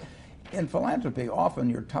out. But in philanthropy, often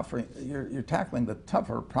you're tackling the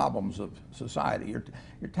tougher problems of society.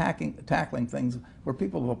 You're tackling things where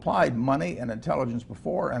people have applied money and intelligence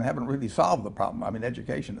before and haven't really solved the problem. I mean,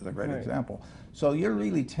 education is a great example. So you're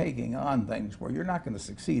really taking on things where you're not going to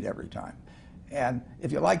succeed every time. And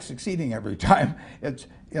if you like succeeding every time, it's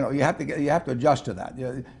you have to adjust to that.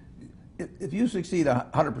 If you succeed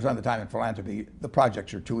 100% of the time in philanthropy, the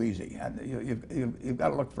projects are too easy, and you've got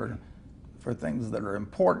to look for things that are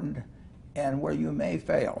important and where you may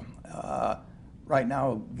fail. Right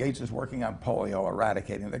now, Gates is working on polio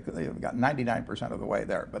eradicating. They've got 99% of the way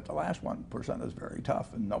there, but the last 1% is very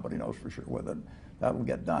tough, and nobody knows for sure whether that'll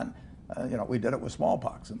get done. We did it with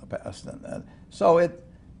smallpox in the past, and so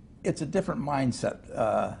it's a different mindset,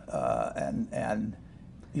 and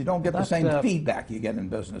you don't get the same feedback you get in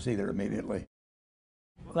business either immediately.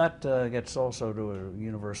 That gets also to a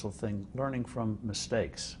universal thing, learning from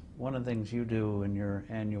mistakes. One of the things you do in your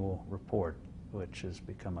annual report, which has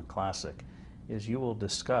become a classic, is you will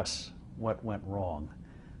discuss what went wrong,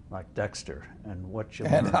 like Dexter, and what you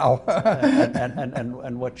learned, how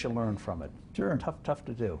and what you learned from it. Sure, tough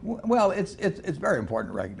to do. Well, it's very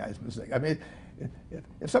important to recognize mistakes. I mean,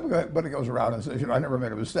 if somebody goes around and says, I never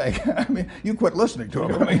made a mistake, I mean, you quit listening to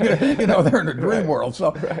them. I mean, they're in a dream world.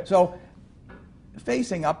 So, so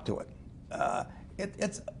facing up to it,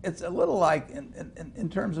 it's a little like in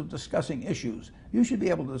terms of discussing issues. You should be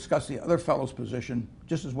able to discuss the other fellow's position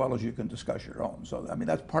just as well as you can discuss your own. So, I mean,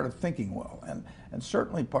 that's part of thinking well, and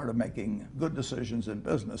certainly part of making good decisions in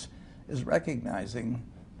business is recognizing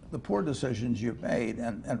the poor decisions you've made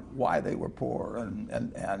and why they were poor,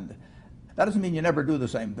 and that doesn't mean you never do the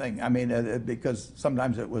same thing. I mean, because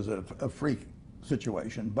sometimes it was a freak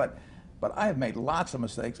situation. But I have made lots of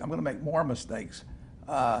mistakes. I'm going to make more mistakes.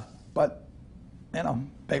 But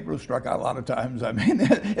Babe Ruth struck out a lot of times. I mean,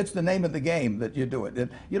 it's the name of the game that you do it.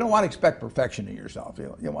 You don't want to expect perfection in yourself.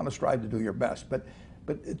 You want to strive to do your best. But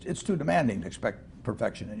it's too demanding to expect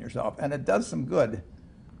perfection in yourself. And it does some good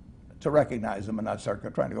to recognize them and not start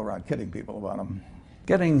trying to go around kidding people about them.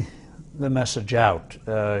 Getting the message out.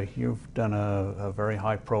 You've done a very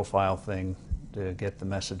high-profile thing to get the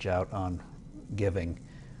message out on giving.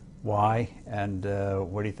 Why, and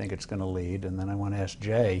where do you think it's going to lead? And then I want to ask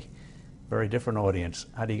Jay, very different audience,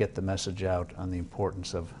 how do you get the message out on the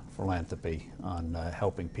importance of philanthropy, on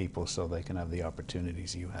helping people so they can have the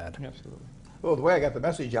opportunities you had? Absolutely. Well, the way I got the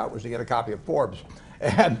message out was to get a copy of Forbes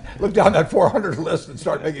and look down that 400 list and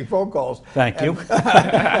start making phone calls. Thank you.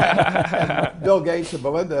 And Bill Gates and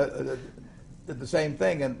Melinda did the same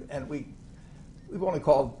thing, and we we've only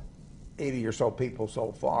called 80 or so people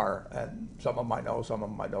so far, and some of them I know, some of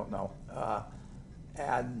them I don't know.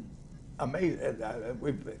 And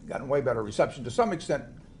we've gotten way better reception. To some extent,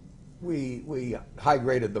 we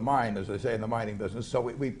high-graded the mine, as they say in the mining business, so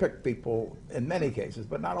we picked people, in many cases,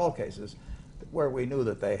 but not all cases, where we knew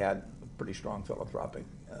that they had a pretty strong philanthropic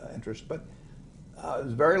interest. But it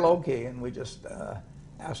was very low-key, and we just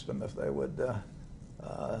asked them if they would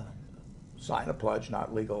sign a pledge,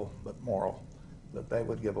 not legal but moral, that they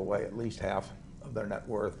would give away at least half of their net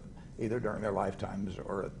worth, either during their lifetimes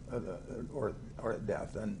or at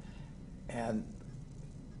death. And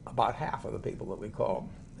about half of the people that we called,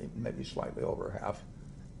 maybe slightly over half,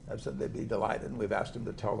 have said they'd be delighted. And we've asked them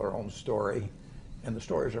to tell their own story, and the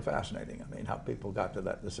stories are fascinating. I mean, how people got to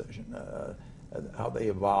that decision, how they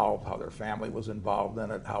evolved, how their family was involved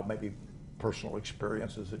in it, how maybe personal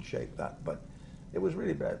experiences had shaped that. But it was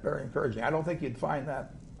really very encouraging. I don't think you'd find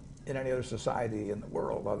that in any other society in the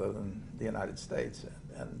world other than the United States.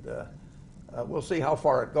 And we'll see how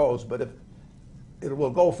far it goes, but it will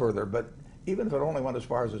go further. But even if it only went as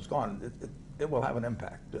far as it's gone, it will have an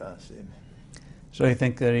impact, Steve. So you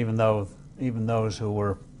think that even those who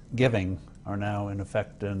were giving are now, in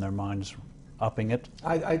effect, in their minds, upping it?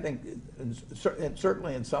 I think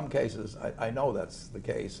certainly in some cases, I know that's the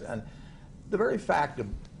case. And the very fact of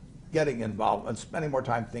getting involved and spending more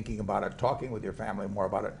time thinking about it, talking with your family more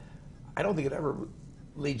about it, I don't think it ever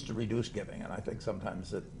leads to reduced giving. And I think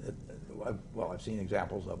sometimes I've seen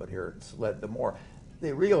examples of it here, it's led to more.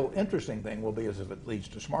 The real interesting thing will be as if it leads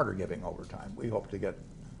to smarter giving over time. We hope to get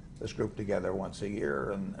this group together once a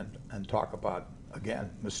year and talk about, again,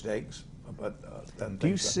 mistakes. But then do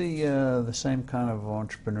you see the same kind of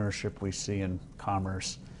entrepreneurship we see in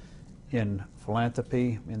commerce in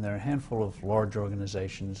philanthropy? I mean, there are a handful of large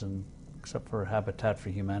organizations, and except for Habitat for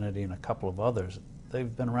Humanity and a couple of others,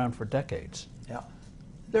 they've been around for decades. Yeah,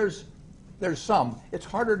 there's some. It's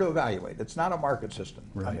harder to evaluate. It's not a market system.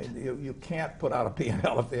 Right. I mean, you can't put out a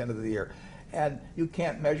P&L at the end of the year, and you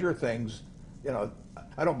can't measure things. You know,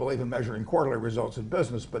 I don't believe in measuring quarterly results in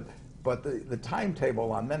business, but the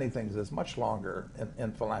timetable on many things is much longer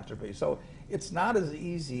in philanthropy. So it's not as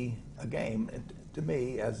easy a game to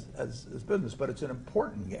me as business, but it's an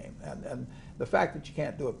important game. And the fact that you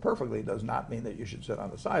can't do it perfectly does not mean that you should sit on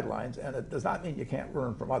the sidelines, and it does not mean you can't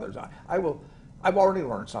learn from others. I've already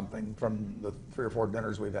learned something from the 3 or 4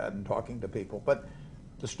 dinners we've had and talking to people, but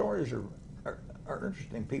the stories are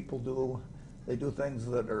interesting. People do things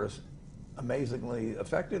that are amazingly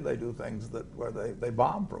effective. They do things where they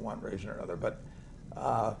bomb for one reason or another. But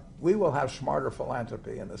we will have smarter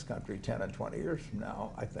philanthropy in this country 10 and 20 years from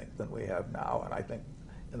now, I think, than we have now. And I think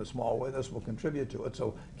in a small way this will contribute to it.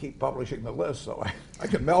 So keep publishing the list so I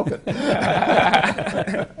can milk it.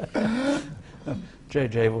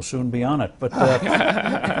 JJ will soon be on it. But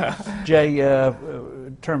Jay,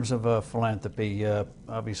 in terms of philanthropy,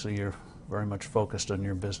 obviously you're very much focused on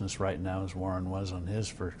your business right now, as Warren was on his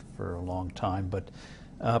for a long time. But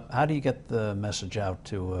how do you get the message out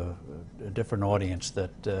to a different audience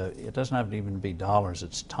that it doesn't have to even be dollars,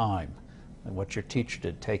 it's time? And what your teacher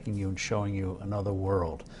did, taking you and showing you another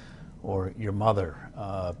world, or your mother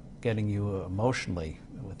getting you emotionally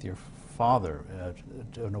with your father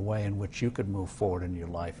in a way in which you could move forward in your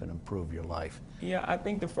life and improve your life. Yeah, I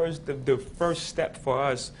think the first step for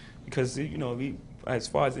us, because as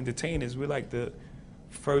far as entertainers, we're like the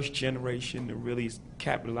first generation to really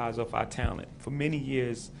capitalize off our talent. For many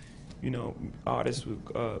years, artists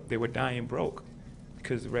they were dying broke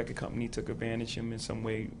because the record company took advantage of them in some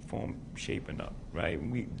way, form, shape, and up. Right?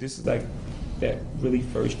 This is like that really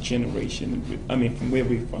first generation. I mean, from where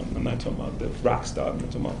we're from. I'm not talking about the rock star. I'm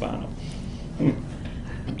not talking about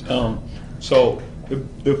vinyl. So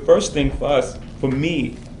the first thing for us, for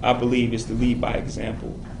me, I believe, is to lead by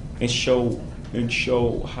example and show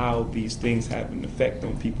how these things have an effect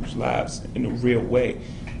on people's lives in a real way,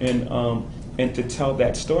 and to tell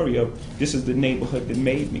that story of this is the neighborhood that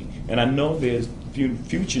made me. And I know there's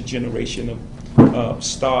future generation of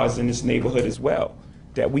stars in this neighborhood as well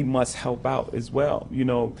that we must help out as well.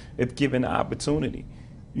 If given the opportunity,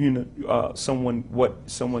 what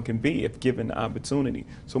someone can be if given the opportunity.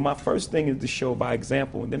 So my first thing is to show by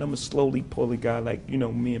example, and then I'm gonna slowly pull a guy like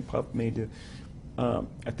me and Puff made the. I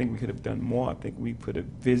think we could have done more. I think we could have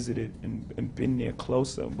visited and been there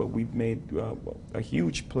closer, but we've made a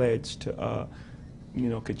huge pledge to,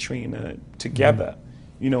 Katrina together.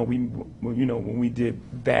 When we did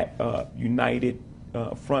that united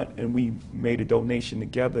front and we made a donation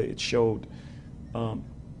together, it showed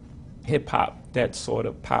hip hop that sort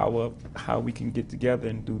of power of how we can get together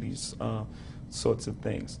and do these sorts of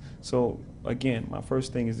things. So again, my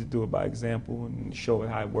first thing is to do it by example and show it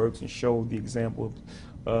how it works and show the example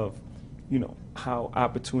of how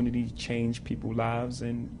opportunity change people's lives,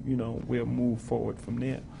 and we'll move forward from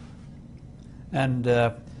there. And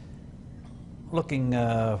looking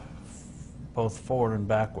both forward and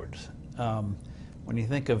backwards, when you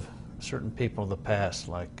think of certain people of the past,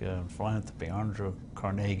 like philanthropy, Andrew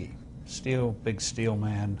Carnegie, big steel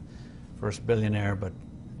man, first billionaire, but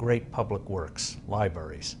great public works,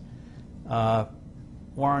 libraries.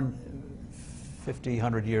 Warren, 50,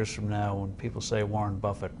 100 years from now, when people say Warren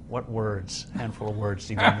Buffett, what handful of words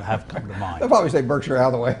do you have come to mind? They'll probably say Berkshire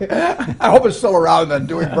Hathaway. I hope it's still around and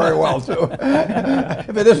doing very well, too.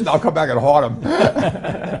 If it isn't, I'll come back and haunt him.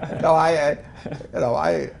 No,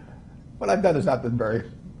 what I've done has not been very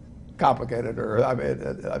complicated, or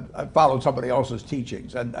I've followed somebody else's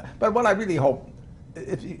teachings. But what I really hope,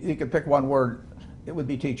 if you could pick one word, it would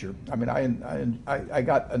be teacher. I mean, I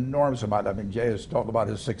got enormous amount. I mean, Jay has talked about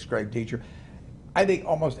his 6th grade teacher. I think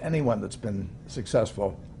almost anyone that's been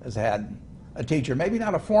successful has had a teacher. Maybe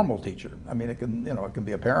not a formal teacher. I mean, it can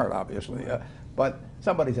be a parent, obviously, but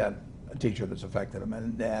somebody's had a teacher that's affected them.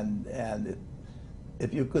 And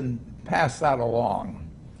if you can pass that along,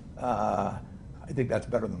 I think that's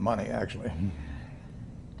better than money, actually.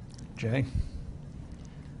 Jay,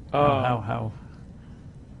 how?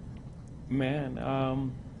 Man,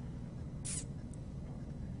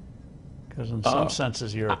 because in some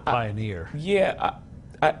senses you're a pioneer. Yeah,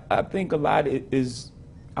 I think a lot is,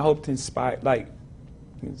 I hope to inspire, like,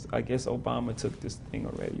 I guess Obama took this thing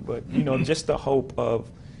already, but, just the hope of,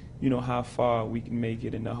 how far we can make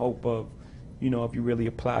it, and the hope of, if you really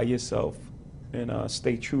apply yourself and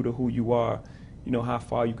stay true to who you are, how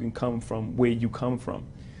far you can come from where you come from,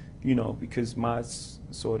 because my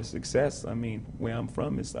sort of success, I mean, where I'm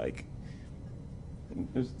from is like,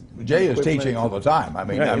 Jay is teaching all the time. I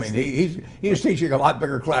mean, he's teaching a lot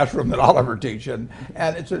bigger classroom than I'll ever teach, and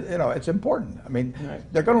it's important. I mean,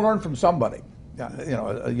 they're going to learn from somebody.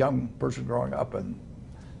 A young person growing up, and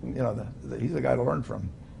he's the guy to learn from.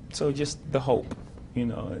 So just the hope,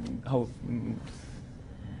 and hope.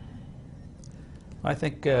 I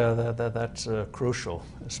think that's crucial,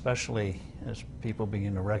 especially as people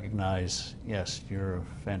begin to recognize, yes, you're a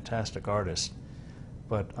fantastic artist,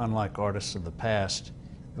 but unlike artists of the past,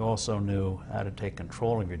 you also knew how to take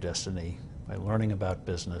control of your destiny by learning about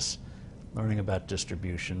business, learning about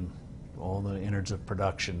distribution, all the innards of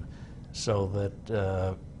production, so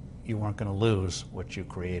that you weren't going to lose what you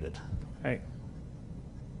created. Right.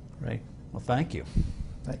 Right. Well, thank you.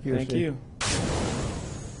 Thank you. Thank you.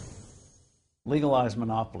 Legalized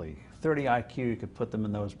monopoly. 30 IQ, you could put them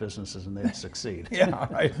in those businesses and they'd succeed. Yeah,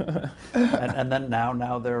 right. and then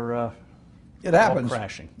now they're it happens. all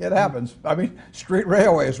crashing. It happens. I mean, street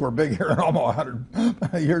railways were big here almost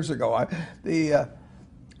 100 years ago.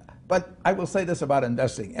 But I will say this about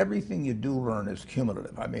investing. Everything you do learn is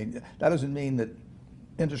cumulative. I mean, that doesn't mean that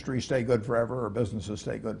industries stay good forever or businesses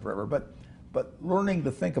stay good forever, but learning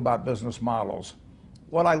to think about business models.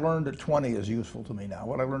 What I learned at 20 is useful to me now.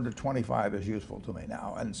 What I learned at 25 is useful to me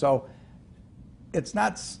now. And so it's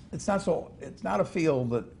not a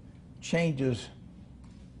field that changes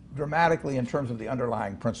dramatically in terms of the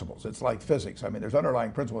underlying principles. It's like physics. I mean, there's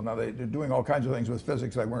underlying principles. Now they're doing all kinds of things with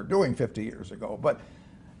physics they weren't doing 50 years ago. But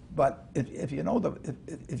if you know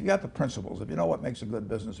if you got the principles, if you know what makes a good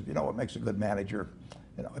business, if you know what makes a good manager,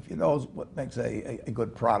 if you know what makes a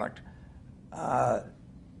good product,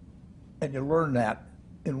 and you learn that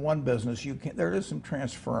in one business, there is some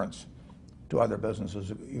transference to other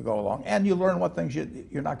businesses as you go along, and you learn what things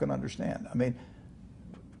you're not going to understand. I mean,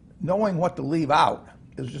 knowing what to leave out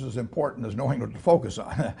is just as important as knowing what to focus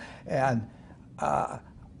on. And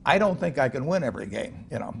I don't think I can win every game.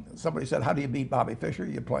 Somebody said, "How do you beat Bobby Fischer?"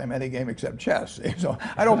 You play him any game except chess. So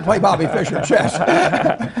I don't play Bobby Fischer chess.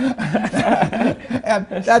 And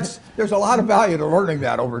there's a lot of value to learning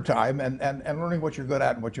that over time, and learning what you're good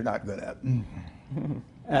at and what you're not good at.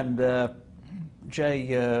 And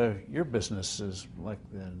Jay, your business is like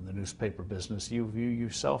the newspaper business. You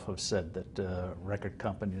yourself have said that record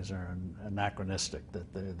companies are anachronistic,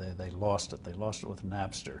 that they lost it. They lost it with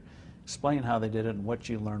Napster. Explain how they did it and what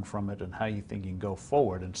you learned from it and how you think you can go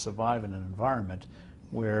forward and survive in an environment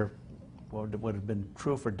where what would have been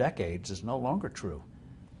true for decades is no longer true.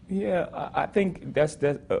 Yeah, I think that's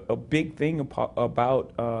a big thing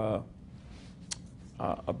about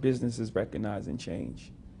a business is recognizing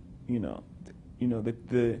change.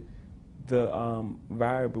 The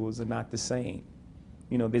variables are not the same.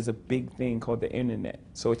 there's a big thing called the internet.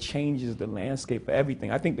 So it changes the landscape of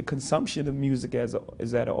everything. I think the consumption of music is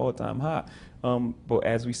at an all-time high. But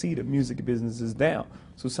as we see, the music business is down.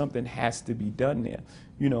 So something has to be done there.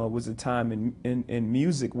 It was a time in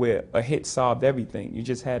music where a hit solved everything. You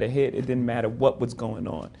just had a hit. It didn't matter what was going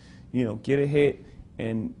on. Get a hit,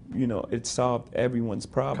 and it solved everyone's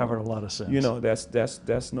problem. Covered a lot of sins.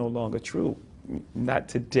 That's no longer true. Not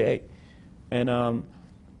today. And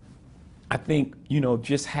I think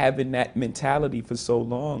just having that mentality for so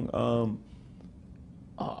long,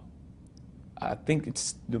 I think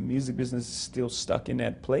it's the music business is still stuck in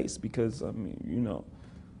that place because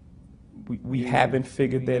we haven't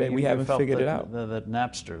figured that we haven't figured it out. That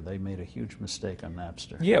Napster, they made a huge mistake on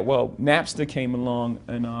Napster. Yeah, well, Napster came along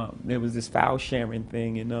and there was this file sharing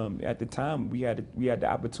thing, and at the time we had the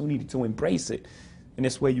opportunity to embrace it, and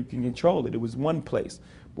this way you can control it. It was one place,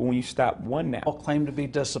 but when you stop one now, All claim to be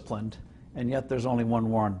disciplined, and yet there's only one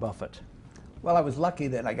Warren Buffett. Well, I was lucky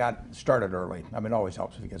that I got started early. I mean, it always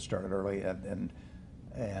helps if you get started early.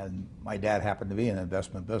 And my dad happened to be in the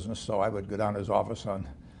investment business, so I would go down to his office on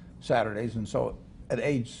Saturdays. And so at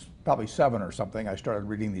age probably 7 or something, I started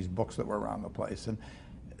reading these books that were around the place. And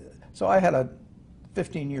so I had a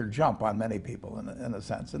 15-year jump on many people in a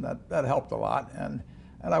sense, and that helped a lot. And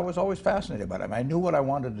I was always fascinated by it. I knew what I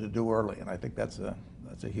wanted to do early, and I think that's a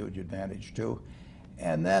huge advantage too.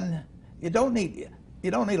 And then you don't need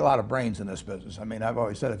a lot of brains in this business. I mean, I've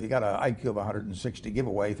always said if you got an IQ of 160, give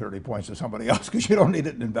away 30 points to somebody else because you don't need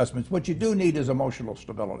it in investments. What you do need is emotional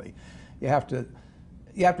stability. You have to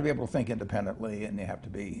be able to think independently, and you have to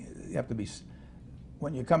be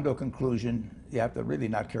when you come to a conclusion, you have to really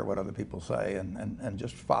not care what other people say and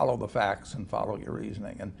just follow the facts and follow your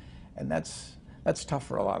reasoning. And that's tough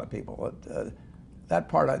for a lot of people. That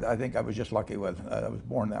part I think I was just lucky with. I was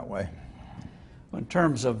born that way. In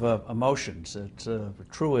terms of emotions, it's a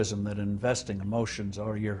truism that investing emotions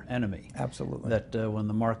are your enemy. Absolutely. That when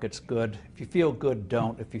the market's good, if you feel good,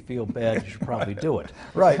 don't. If you feel bad, you should probably do it.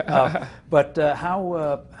 Right. But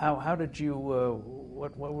how did you?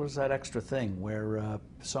 What was that extra thing where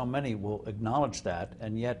so many will acknowledge that,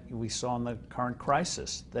 and yet we saw in the current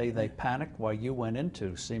crisis they panicked while you went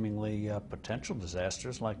into seemingly potential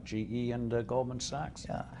disasters like GE and Goldman Sachs.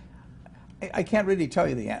 Yeah. I can't really tell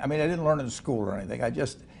you the answer. I mean, I didn't learn in school or anything.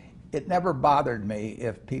 It never bothered me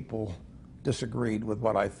if people disagreed with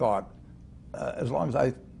what I thought, as long as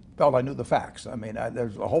I felt I knew the facts. I mean,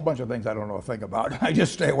 there's a whole bunch of things I don't know a thing about. I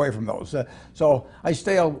just stay away from those. So I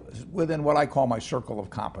stay within what I call my circle of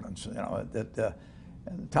competence.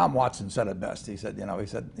 And Tom Watson said it best. He said,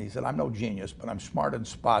 I'm no genius, but I'm smart in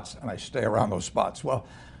spots, and I stay around those spots. Well,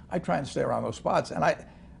 I try and stay around those spots, and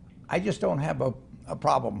I just don't have a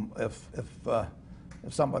problem if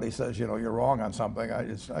somebody says you're wrong on something.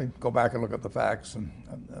 I go back and look at the facts,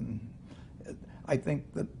 and I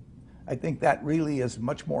think that really is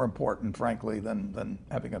much more important, frankly, than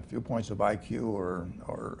having a few points of IQ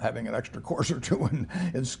or having an extra course or two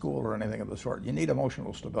in school or anything of the sort. You need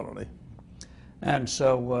emotional stability. And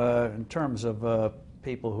so, in terms of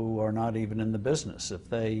people who are not even in the business, if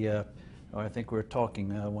they, I think we were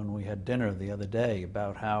talking when we had dinner the other day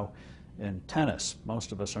about how in tennis,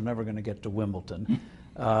 most of us are never going to get to Wimbledon.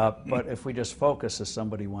 But if we just focus, as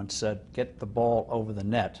somebody once said, get the ball over the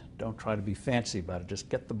net. Don't try to be fancy about it. Just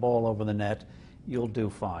get the ball over the net. You'll do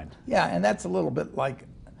fine. Yeah, and that's a little bit like,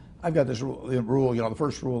 I've got this rule, the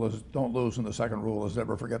first rule is don't lose, and the second rule is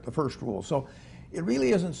never forget the first rule. So it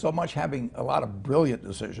really isn't so much having a lot of brilliant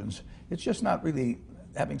decisions. It's just not really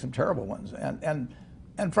having some terrible ones. And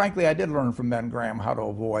frankly, I did learn from Ben Graham how to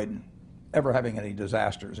avoid ever having any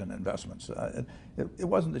disasters in investments. It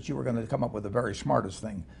wasn't that you were going to come up with the very smartest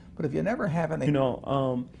thing, but if you never have any...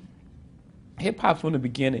 hip hop from the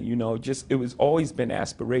beginning, it was always been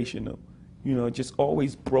aspirational. Just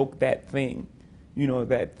always broke that thing,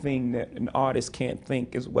 that thing that an artist can't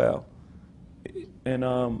think as well. And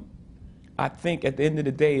I think at the end of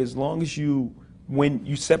the day, as long as when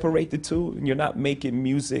you separate the two and you're not making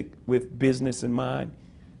music with business in mind,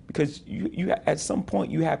 because you at some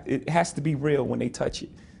point it has to be real when they touch it,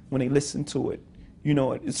 when they listen to it.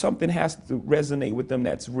 Something has to resonate with them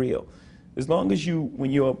that's real. As long as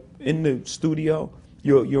when you're in the studio,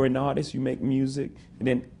 you're an artist, you make music, and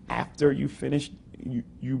then after you finish,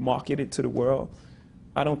 you market it to the world.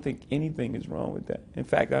 I don't think anything is wrong with that. In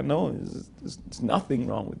fact, I know there's nothing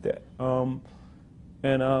wrong with that.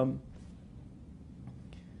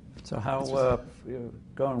 So how,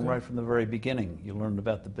 going right from the very beginning, you learned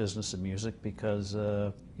about the business of music because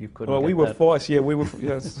you couldn't Well, get we were that. forced. Yeah,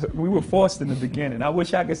 yes, we were forced in the beginning. I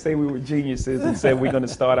wish I could say we were geniuses and said we're going to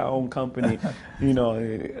start our own company. You know,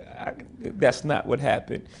 that's not what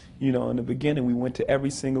happened. You know, in the beginning, we went to every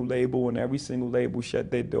single label, and every single label shut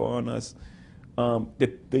their door on us.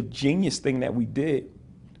 The genius thing that we did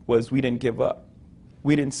was we didn't give up.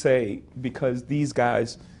 We didn't say, because these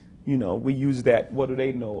guys, you know, we use that what do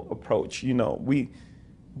they know approach. You know, we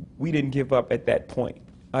didn't give up at that point.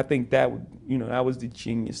 I think that, you know, that was the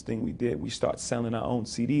genius thing we did. We started selling our own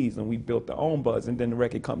CDs and we built our own buzz, and then the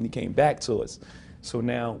record company came back to us. So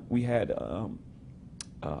now we had a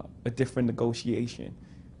different negotiation.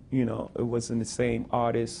 You know, it wasn't the same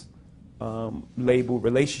artist label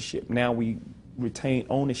relationship. Now we retain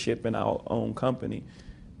ownership in our own company,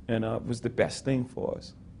 and it was the best thing for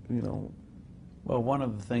us. You know. Well, one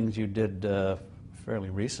of the things you did fairly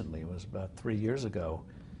recently was about 3 years ago.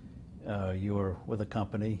 You were with a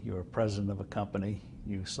company, you were president of a company,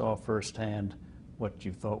 you saw firsthand what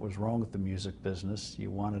you thought was wrong with the music business, you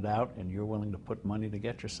wanted out, and you're willing to put money to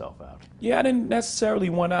get yourself out. Yeah, I didn't necessarily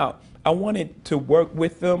want out. I wanted to work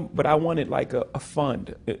with them, but I wanted like a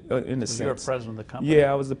fund in a sense. You're president of the company?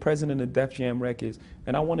 Yeah, I was the president of Def Jam Records,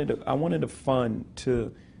 and I wanted a fund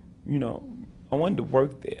to, you know, I wanted to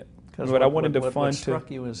work there. But I wanted the fund what struck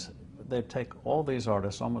you is they'd take all these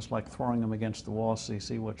artists, almost like throwing them against the wall, so you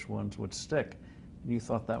see which ones would stick. You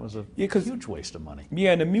thought that was a huge waste of money.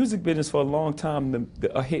 Yeah, in the music business for a long time,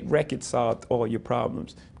 a hit record solved all your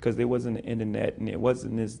problems because there wasn't the internet and there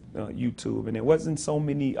wasn't this YouTube and there wasn't so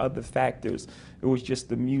many other factors. It was just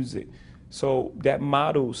the music. So that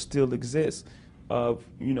model still exists of,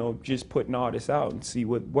 you know, just putting artists out and see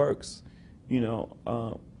what works, you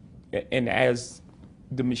know. And as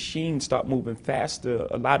the machine stopped moving faster,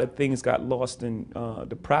 a lot of things got lost in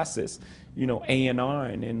the process, you know, A&R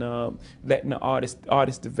and letting the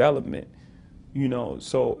artist development, you know.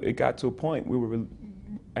 So it got to a point we were,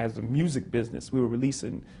 as a music business, we were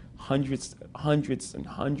releasing hundreds and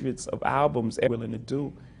hundreds of albums willing to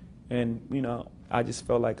do. And, you know, I just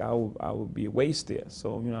felt like I would be a waste there.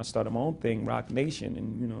 So, you know, I started my own thing, Rock Nation,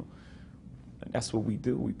 and, you know, that's what we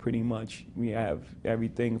do. We have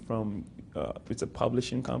everything from, it's a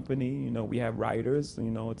publishing company, you know, we have writers,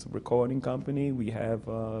 you know, it's a recording company, we have,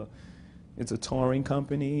 it's a touring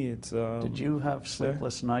company, it's... Did you have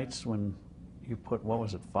sleepless nights when you put, what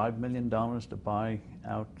was it, $5 million to buy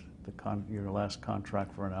out your last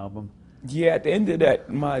contract for an album? Yeah, at the end of that,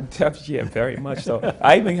 yeah, very much so.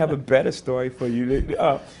 I even have a better story for you.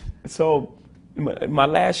 So, my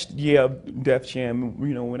last year of Def Jam,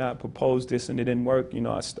 you know, when I proposed this and it didn't work, you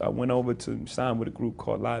know, I went over to sign with a group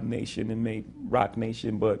called Live Nation and made Rock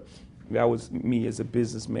Nation, but that was me as a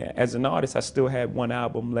businessman. As an artist, I still had one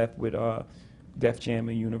album left with Def Jam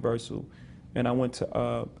and Universal. And I went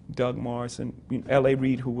to Doug Morrison, L.A.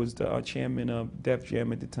 Reid, who was the chairman of Def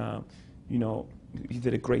Jam at the time. You know, he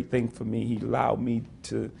did a great thing for me. He allowed me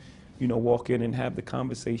to, you know, walk in and have the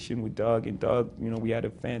conversation with Doug. And Doug, you know, we had a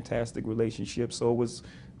fantastic relationship, so it was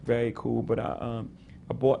very cool. But I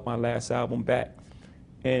bought my last album back.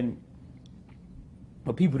 And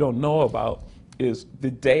what people don't know about is the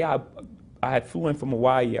day I had flew in from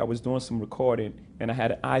Hawaii, I was doing some recording, and I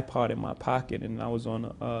had an iPod in my pocket, and I was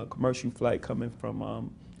on a commercial flight coming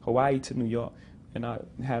from Hawaii to New York, and I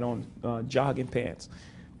had on jogging pants.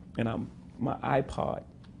 And my iPod,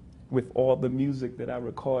 with all the music that I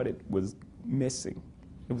recorded, was missing.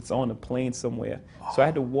 It was on a plane somewhere. So I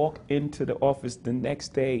had to walk into the office the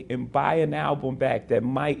next day and buy an album back that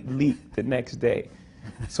might leak the next day.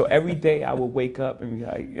 So every day I would wake up and be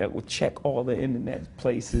like, I would check all the internet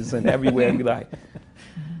places and everywhere and be like,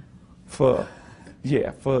 for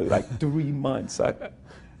like 3 months.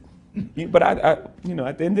 But I, you know,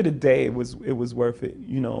 at the end of the day, it was worth it.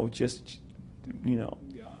 You know, just, you know,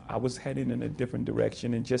 I was heading in a different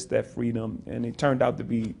direction, and just that freedom, and it turned out to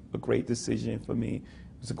be a great decision for me.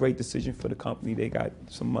 It was a great decision for the company. They got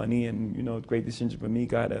some money, and, you know, a great decision for me.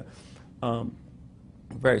 Got a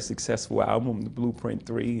very successful album, The Blueprint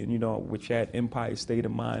 3, and, you know, which had Empire State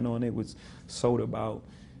of Mind on it, was sold about,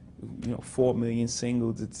 you know, 4 million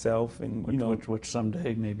singles itself, and which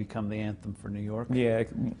someday may become the anthem for New York. Yeah,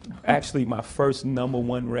 actually, my first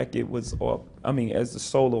 #1 record was off. I mean, as a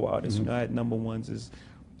solo artist, you know, I had #1s as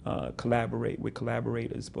collaborate with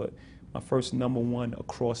collaborators, but my first #1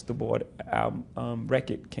 across the board album,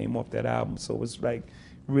 record came off that album, so it was like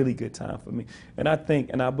really good time for me. And I think,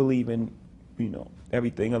 and I believe in, you know,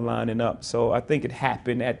 everything aligning up. So I think it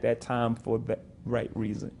happened at that time for the right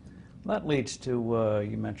reason. That leads to,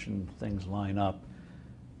 you mentioned things line up.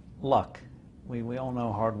 Luck. we all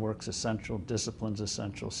know hard work's essential, discipline's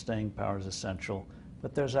essential, staying power is essential,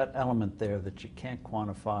 but there's that element there that you can't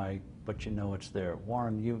quantify, but you know it's there.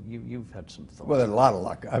 Warren, you've had some thoughts. Well, there's a lot of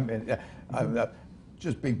luck. I mean,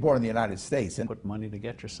 just being born in the United States and Put money to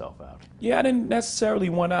get yourself out. Yeah, I didn't necessarily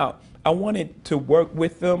want out. I wanted to work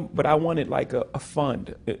with them, but I wanted like a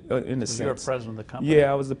fund in a sense. You're president of the company.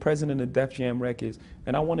 Yeah, I was the president of Def Jam Records,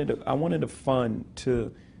 and I wanted a fund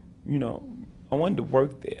to, I wanted to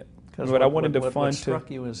work there. But I wanted a fund what to. struck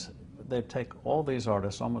you is they'd take all these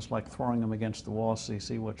artists, almost like throwing them against the wall,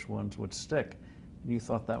 see which ones would stick. You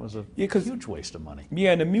thought that was a huge waste of money.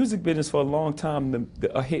 Yeah, in the music business for a long time,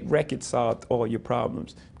 a hit record solved all your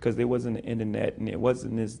problems because there wasn't the internet and there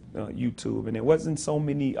wasn't this YouTube and there wasn't so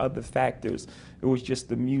many other factors. It was just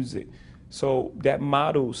the music. So that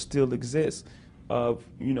model still exists of,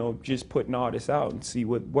 just putting artists out and see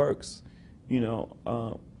what works,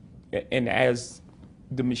 and as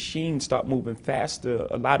the machine stopped moving faster,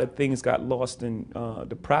 a lot of things got lost in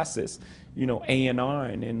the process, A&R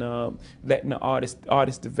and letting the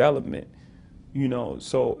artist development,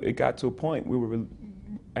 so it got to a point we were,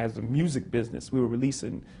 as a music business, we were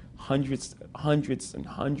releasing hundreds and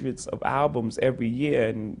hundreds of albums every year,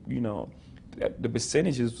 and the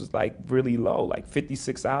percentages was like really low, like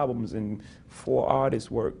 56 albums and 4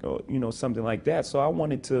 artists work, or something like that. So I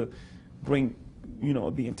wanted to bring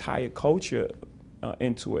the entire culture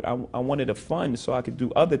into it. I wanted a fund so I could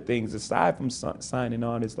do other things aside from signing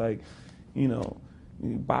artists, like,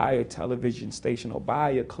 buy a television station or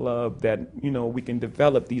buy a club that, we can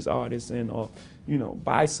develop these artists in, or,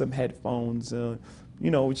 buy some headphones,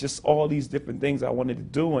 just all these different things I wanted to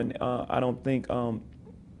do. And I don't think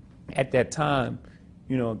at that time,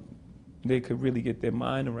 they could really get their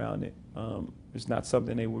mind around it. It's not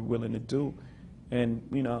something they were willing to do. And,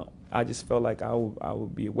 I just felt like I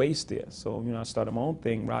would be a waste there. So, I started my own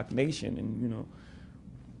thing, Rock Nation, and,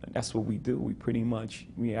 that's what we do.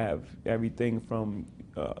 We have everything from,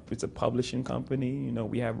 it's a publishing company,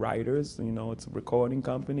 we have writers, it's a recording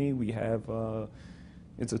company, we have,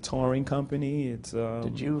 it's a touring company. It's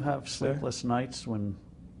Did you have sleepless nights when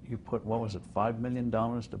you put, what was it, $5 million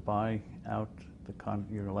to buy out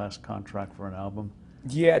your last contract for an album?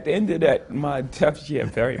 Yeah, at the end of that, my Def Jam,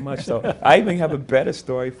 very much so. I even have a better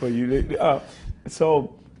story for you.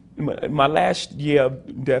 So my last year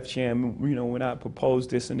of Def Jam, when I proposed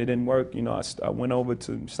this and it didn't work, I went over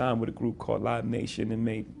to sign with a group called Live Nation and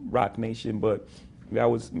made Rock Nation, but that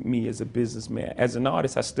was me as a businessman. As an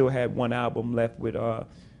artist, I still had one album left with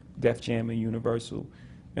Def Jam and Universal.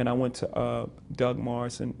 And I went to Doug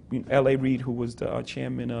Morris and L.A. Reid, who was the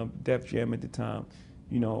chairman of Def Jam at the time.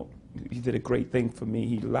 He did a great thing for me.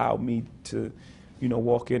 He allowed me to,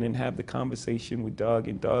 walk in and have the conversation with Doug.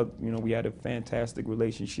 And Doug, we had a fantastic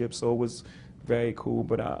relationship, so it was very cool.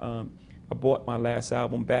 But I bought my last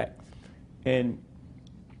album back. And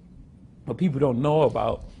what people don't know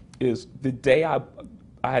about is the day I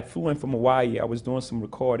had flew in from Hawaii, I was doing some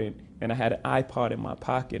recording, and I had an iPod in my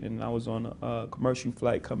pocket, and I was on a commercial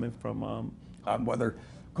flight coming from... whether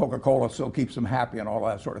Coca-Cola still keeps them happy and all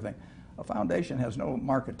that sort of thing. A foundation has no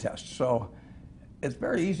market test, so it's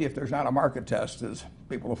very easy if there's not a market test, as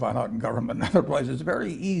people will find out in government and other places. It's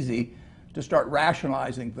very easy to start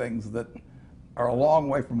rationalizing things that are a long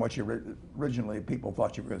way from what originally people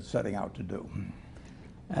thought you were setting out to do.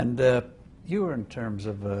 And you were, in terms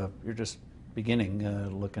of, you're just beginning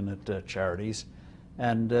looking at charities,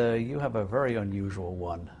 and you have a very unusual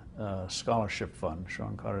one, scholarship fund,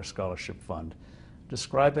 Sean Carter Scholarship Fund.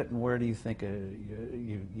 Describe it, and where do you think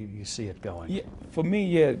you see it going? Yeah, for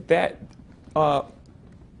me, that the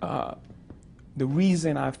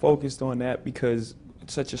reason I focused on that, because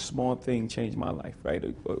such a small thing changed my life, right?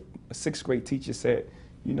 A sixth grade teacher said,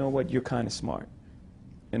 "You know what? You're kind of smart,"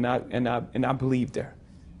 and I believed her.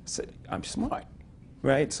 I said, "I'm smart,"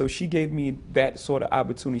 right? So she gave me that sort of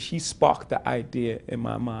opportunity. She sparked the idea in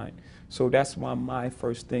my mind. So that's why my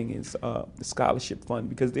first thing is the scholarship fund,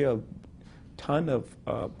 because there are ton of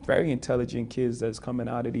very intelligent kids that's coming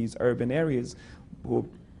out of these urban areas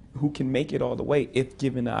who can make it all the way if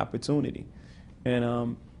given the opportunity.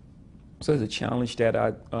 And so it's a challenge that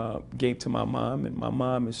I gave to my mom, and my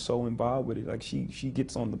mom is so involved with it. Like she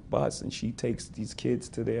gets on the bus and she takes these kids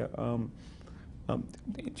to their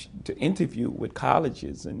to interview with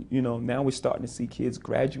colleges, and now we're starting to see kids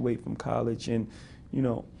graduate from college, and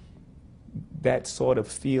that sort of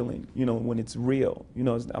feeling, when it's real.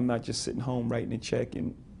 I'm not just sitting home writing a check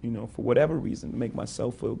and, for whatever reason, to make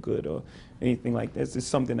myself feel good or anything like this. It's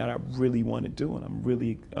something that I really want to do, and I'm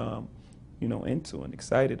really, into and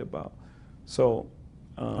excited about. So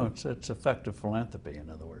It's effective philanthropy, in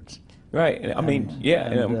other words. Right. I mean, yeah,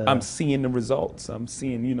 and I'm seeing the results. I'm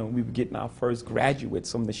seeing, we were getting our first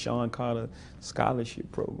graduates from the Sean Carter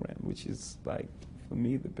Scholarship Program, which is, like, for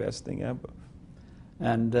me, the best thing ever.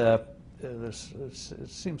 And it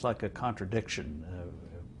seems like a contradiction.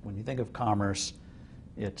 When you think of commerce,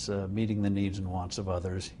 it's meeting the needs and wants of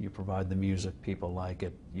others. You provide the music, people like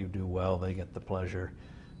it, you do well, they get the pleasure.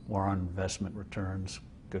 More on investment returns,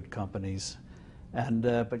 good companies. And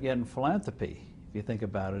but yet in philanthropy, if you think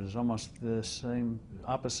about it, is almost the same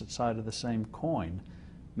opposite side of the same coin,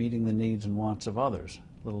 meeting the needs and wants of others.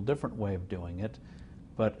 A little different way of doing it,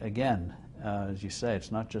 but again, as you say,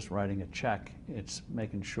 it's not just writing a check, it's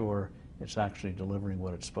making sure it's actually delivering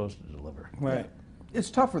what it's supposed to deliver. Right.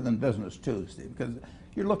 It's tougher than business too, Steve, because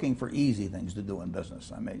you're looking for easy things to do in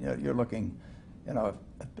business. I mean, you're looking, if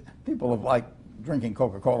people have liked drinking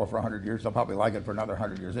Coca-Cola for 100 years, they'll probably like it for another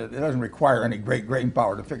 100 years. It doesn't require any great brain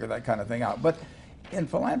power to figure that kind of thing out. But in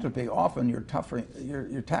philanthropy, often you're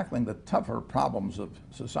tackling the tougher problems of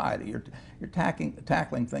society. You're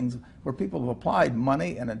tackling things where people have applied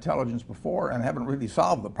money and intelligence before and haven't really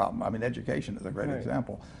solved the problem. I mean, education is a great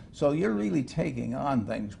example. So you're really taking on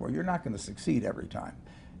things where you're not going to succeed every time.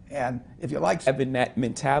 And if you like having that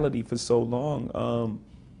mentality for so long,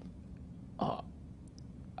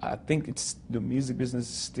 I think it's the music business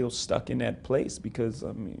is still stuck in that place because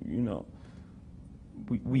I mean,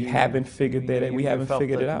 we haven't figured that we haven't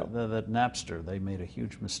figured it out. That Napster, they made a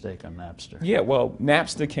huge mistake on Napster. Yeah, well,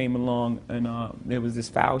 Napster came along and there was this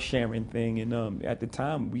file sharing thing, and at the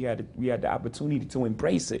time we had the opportunity to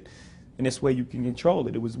embrace it, and this way you can control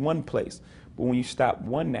it. It was one place, but when you stop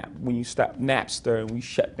Napster and we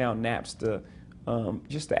shut down Napster,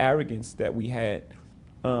 just the arrogance that we had.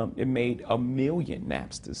 It made 1 million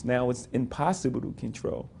Napsters. Now it's impossible to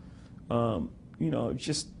control.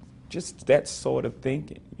 Just that sort of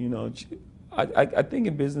thinking. I think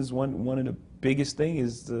in business one of the biggest things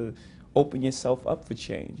is to open yourself up for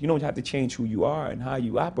change. You don't have to change who you are and how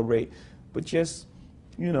you operate, but just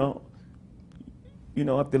if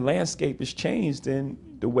the landscape has changed, then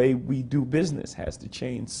the way we do business has to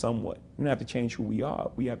change somewhat. We don't have to change who we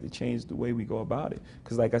are. We have to change the way we go about it.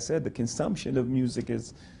 Because like I said, the consumption of music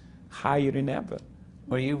is higher than ever.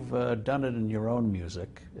 Well, you've done it in your own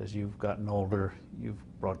music. As you've gotten older, you've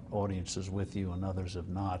brought audiences with you and others have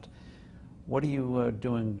not. What are you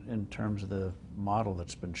doing in terms of the model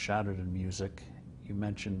that's been shattered in music? You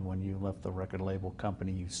mentioned when you left the record label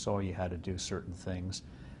company, you saw you had to do certain things.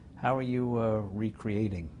 How are you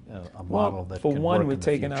recreating a model that can work in the future? For one, we're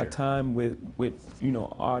taking our time with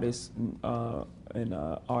artists and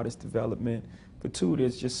artist development. For two,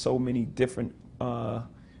 there's just so many different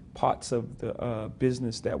parts of the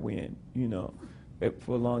business that we're in.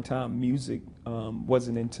 For a long time, music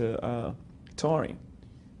wasn't into touring.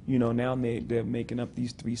 Now they're making up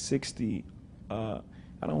these 360.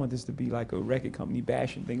 I don't want this to be like a record company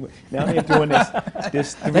bashing thing. Now they're doing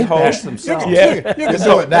this they bash themselves. Yeah, you can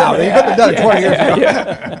do it now. You couldn't have done it 20 years ago.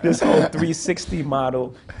 Yeah. This whole 360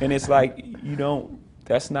 model, and it's like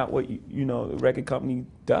that's not what the record company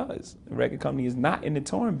does. The record company is not in the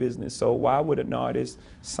touring business. So why would an artist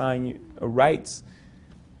sign rights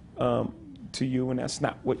to you, and that's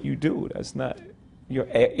not what you do? That's not your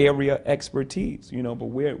area expertise. But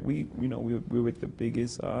we're with the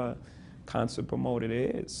biggest concert promoter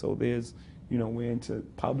there is. So there's, we're into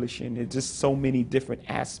publishing. There's just so many different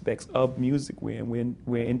aspects of music we're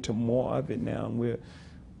into more of it now, and we're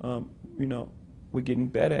getting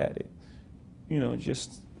better at it.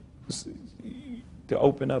 Just to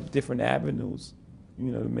open up different avenues, to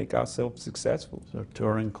make ourselves successful. So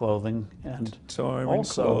touring, clothing, and touring,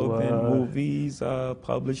 also, clothing, movies,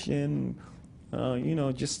 publishing,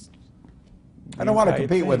 just. I don't want to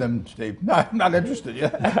compete with him, Steve. No, I'm not interested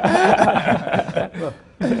yet.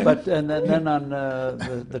 But and then on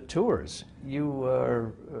the tours, you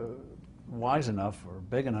are wise enough or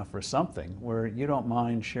big enough for something where you don't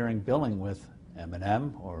mind sharing billing with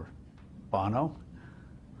Eminem or Bono.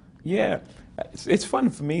 Yeah, it's fun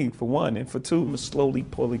for me, for one, and for two, I'm a slowly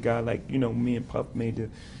pull a guy like me and Puff made the.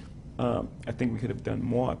 I think we could have done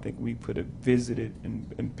more. I think we could have visited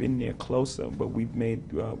and been there closer, but we've made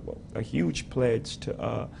a huge pledge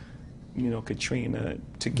to, Katrina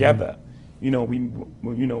together.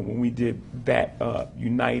 When we did that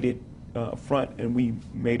united front and we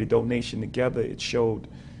made a donation together, it showed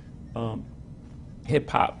hip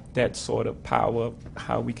hop that sort of power of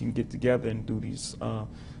how we can get together and do these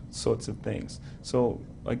sorts of things. So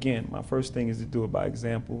again, my first thing is to do it by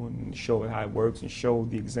example and show it how it works and show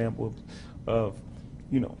the example of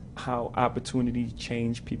how opportunity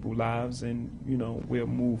change people's lives, and we'll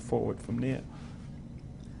move forward from there.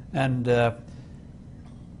 And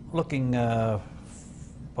looking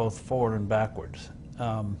both forward and backwards,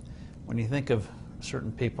 when you think of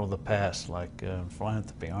certain people of the past, like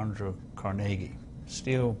philanthropy, Andrew Carnegie,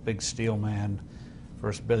 big steel man,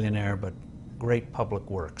 first billionaire, but great public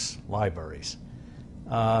works, libraries.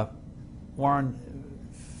 Warren,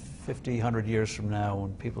 50, 100 years from now,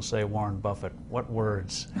 when people say Warren Buffett, what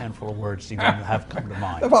words, handful of words do you have come to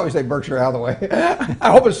mind? They'll probably say Berkshire Hathaway.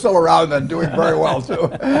 I hope it's still around and doing very well, too.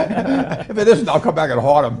 If it isn't, I'll come back and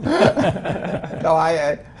haunt him. No,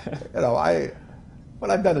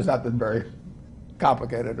 what I've done has not been very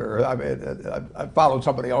complicated, or I've followed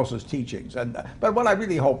somebody else's teachings. But what I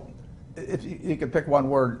really hope, if you could pick one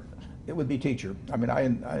word, it would be teacher. I mean,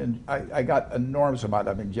 I got enormous amount.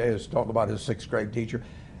 I mean, Jay has talked about his 6th grade teacher.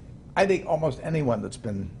 I think almost anyone that's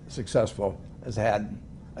been successful has had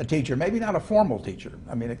a teacher. Maybe not a formal teacher.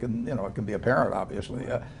 I mean, it can be a parent, obviously,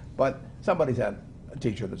 but somebody's had a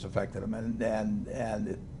teacher that's affected them,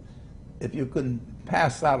 and if you can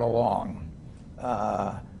pass that along,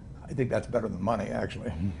 I think that's better than money,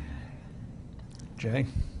 actually. Jay,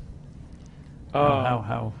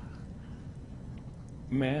 how?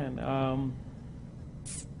 Man,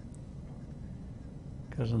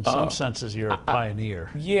 because in some senses you're a pioneer.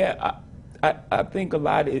 Yeah, I think a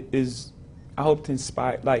lot is, I hope to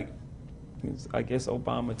inspire, like, I guess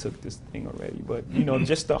Obama took this thing already, but,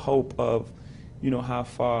 just the hope of, how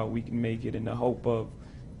far we can make it, and the hope of,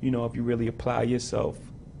 if you really apply yourself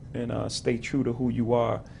and stay true to who you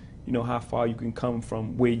are, how far you can come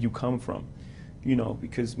from where you come from,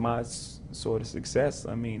 because my sort of success,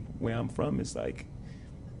 I mean, where I'm from is like,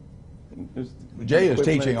 Jay is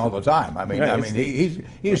teaching all the time. I mean,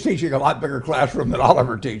 he's teaching a lot bigger classroom than I'll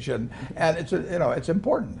ever teach, and it's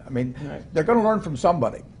important. I mean, they're going to learn from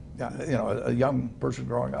somebody. A young person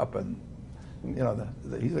growing up, and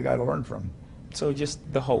he's the guy to learn from. So just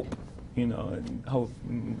the hope, and hope.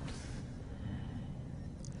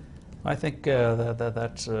 I think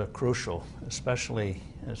that's crucial, especially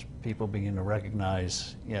as people begin to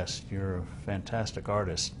recognize, yes, you're a fantastic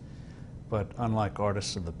artist, but unlike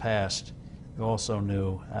artists of the past, you also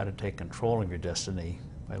knew how to take control of your destiny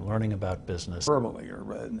by learning about business. Verbally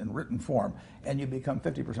or in written form, and you become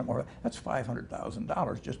 50% more. That's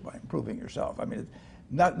 $500,000 just by improving yourself. I mean,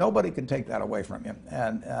 nobody can take that away from you.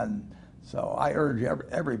 And so I urge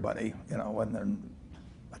everybody, when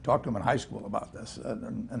I talk to them in high school about this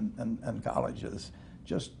and colleges,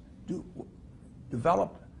 just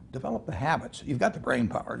develop the habits. You've got the brain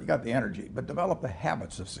power, you've got the energy, but develop the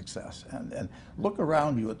habits of success, and look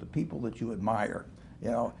around you at the people that you admire,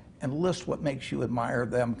 and list what makes you admire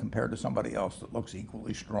them compared to somebody else that looks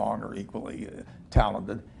equally strong or equally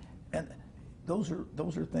talented. And those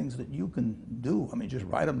are things that you can do. I mean, just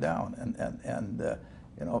write them down, and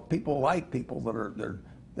people like people that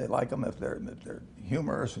they like them if they're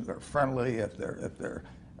humorous, if they're friendly, if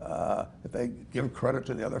they give credit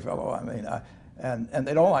to the other fellow. I mean, and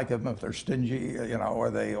they don't like them if they're stingy, or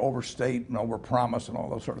they overstate and overpromise and all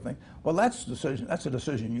those sort of things. Well, that's a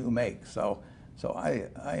decision you make. So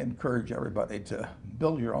I encourage everybody to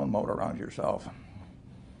build your own moat around yourself.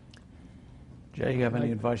 Jay, you have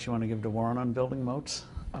any advice you want to give to Warren on building moats?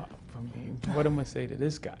 I mean, what am I say to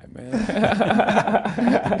this guy, man?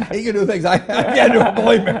 He can do things I can't do.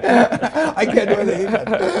 Believe me, I can't do anything he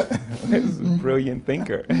can. He's a brilliant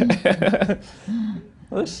thinker.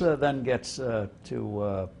 Well, this then gets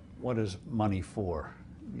to what is money for?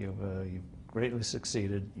 You've greatly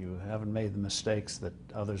succeeded. You haven't made the mistakes that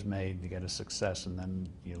others made to get a success, and then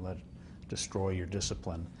you let it destroy your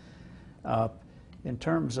discipline. In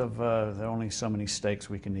terms of there are only so many steaks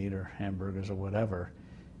we can eat, or hamburgers, or whatever,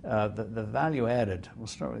 the value added, we'll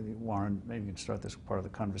start with you, Warren, maybe you can start this part of the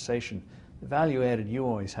conversation. The value added you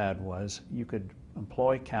always had was you could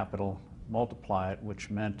employ capital, multiply it, which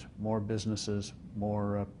meant more businesses,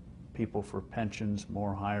 more people for pensions,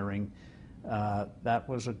 more hiring. That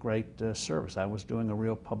was a great service. That was doing a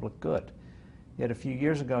real public good. Yet a few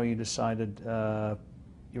years ago you decided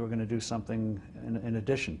you were going to do something in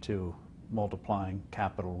addition to multiplying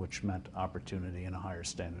capital, which meant opportunity and a higher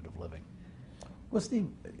standard of living. Well, Steve,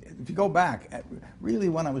 if you go back, really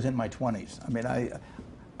when I was in my 20s, I mean,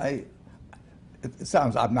 it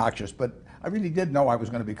sounds obnoxious, but I really did know I was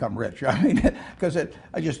going to become rich. I mean, because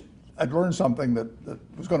I'd learned something that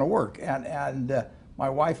was going to work, and my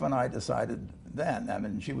wife and I decided then. I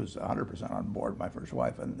mean, she was 100% on board, my first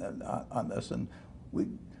wife, and on this, and we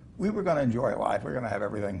were going to enjoy life. We were going to have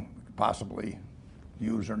everything we could possibly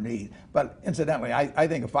use or need. But incidentally, I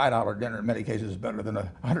think a $5 dinner in many cases is better than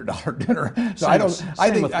a $100 dinner. So I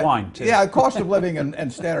think with wine too. Yeah, cost of living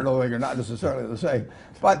and standard of living are not necessarily the same.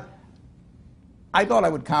 But I thought I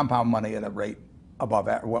would compound money at a rate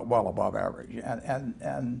well above average,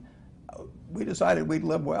 and we decided we'd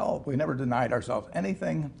live well. We never denied ourselves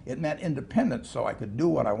anything. It meant independence, so I could do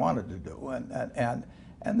what I wanted to do, and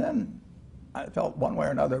then I felt one way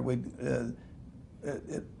or another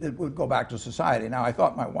it would go back to society. Now I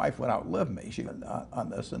thought my wife would outlive me on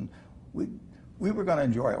this, and we were going to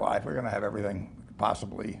enjoy life. We were going to have everything we could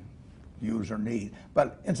possibly use or need.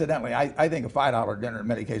 But incidentally, I think a $5 dinner in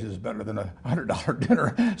many cases is better than a $100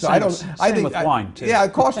 dinner. So I think with wine too. Yeah,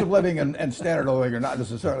 cost of living and standard of living are not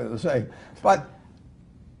necessarily the same. But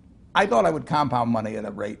I thought I would compound money at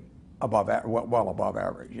a rate well above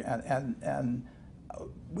average, and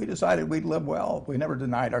we decided we'd live well. We never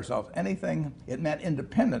denied ourselves anything. It meant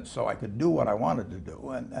independence, so I could do what I wanted to do,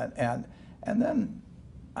 and then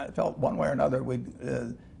I felt one way or another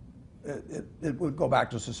it would go back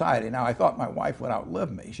to society. Now I thought my wife would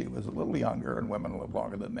outlive me. She was a little younger, and women live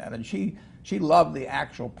longer than men, and she loved the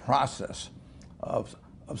actual process of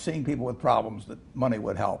seeing people with problems that money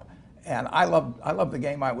would help. And I loved the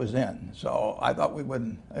game I was in. So I thought we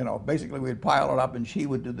would, basically we'd pile it up and she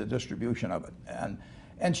would do the distribution of it.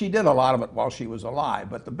 And she did a lot of it while she was alive,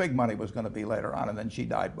 but the big money was going to be later on, and then she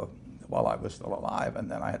died while I was still alive, and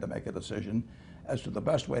then I had to make a decision as to the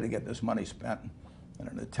best way to get this money spent in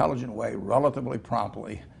an intelligent way, relatively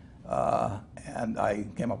promptly. And I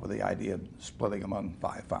came up with the idea of splitting among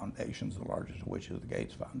 5 foundations, the largest of which is the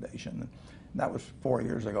Gates Foundation. And that was 4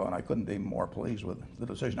 years ago, and I couldn't be more pleased with the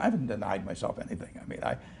decision. I haven't denied myself anything. I mean,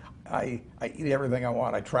 I eat everything I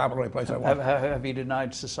want. I travel to any place I want. Have you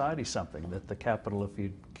denied society something that the capital, if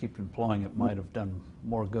you keep employing it, might have done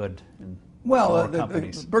more good in more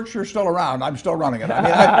companies? Berkshire's still around. I'm still running it.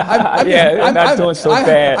 I mean, I'm not doing so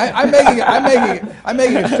bad. I'm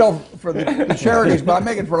making it still for the charities, but I'm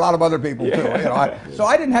making it for a lot of other people too. So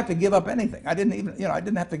I didn't have to give up anything. I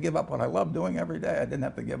didn't have to give up what I love doing every day. I didn't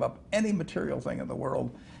have to give up any material thing in the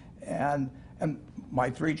world, and my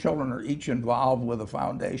 3 children are each involved with a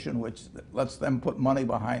foundation which lets them put money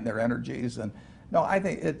behind their energies. And no, I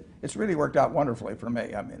think it's really worked out wonderfully for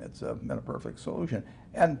me. I mean, it's been a perfect solution.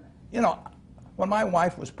 And when my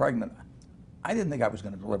wife was pregnant, I didn't think I was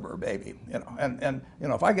going to deliver a baby. And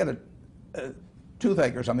if I get a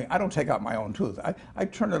toothache or something, I don't take out my own tooth. I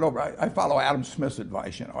turn it over. I follow Adam Smith's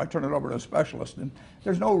advice. I turn it over to a specialist. And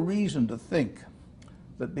there's no reason to think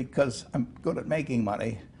that because I'm good at making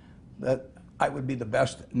money, that I would be the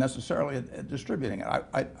best necessarily at distributing it.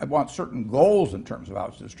 I want certain goals in terms of how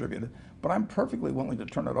it's distributed, but I'm perfectly willing to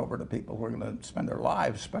turn it over to people who are going to spend their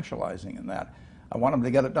lives specializing in that. I want them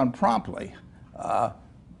to get it done promptly,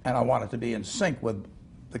 and I want it to be in sync with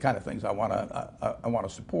the kind of things I want to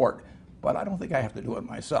support. But I don't think I have to do it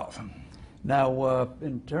myself. Now,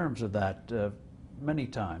 in terms of that, many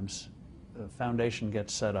times a foundation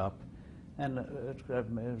gets set up, and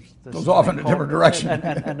goes off in a different direction.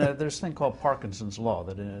 And there's a thing called Parkinson's Law,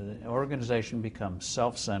 that an organization becomes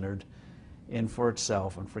self-centered, in for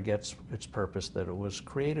itself, and forgets its purpose that it was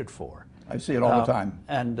created for. I see it all the time.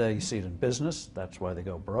 And you see it in business. That's why they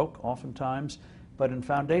go broke oftentimes. But in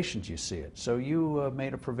foundations, you see it. So you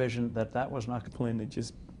made a provision that was not plan to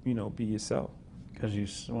just, be yourself. Because you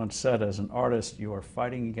once said, as an artist, you are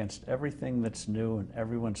fighting against everything that's new and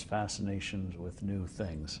everyone's fascinations with new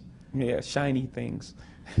things. Yeah, shiny things.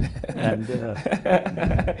 And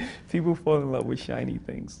people fall in love with shiny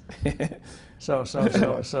things. So in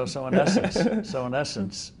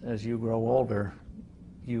essence, as you grow older,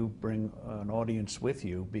 you bring an audience with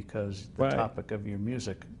you because the topic of your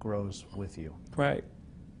music grows with you. Right.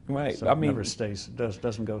 So it never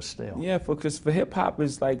doesn't go stale. Yeah, because for hip hop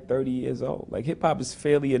is like 30 years old. Like hip hop is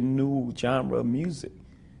fairly a new genre of music,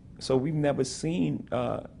 so we've never seen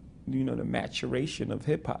the maturation of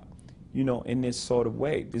hip hop, in this sort of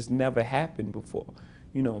way. This never happened before.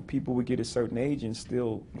 People would get a certain age and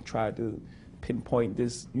still try to pinpoint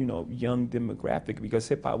this, young demographic, because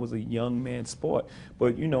hip hop was a young man sport.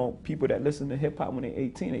 But people that listen to hip hop when they're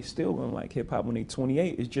 18, they still gonna like hip hop when they're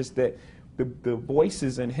 28. It's just that the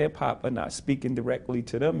voices in hip hop are not speaking directly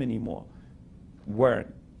to them anymore. They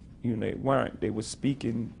weren't. They were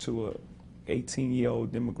speaking to a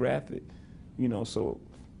 18-year-old demographic. So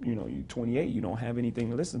you're 28, you don't have anything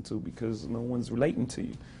to listen to because no one's relating to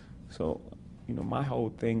you. So, my whole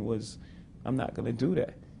thing was, I'm not gonna do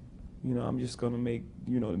that. I'm just gonna make,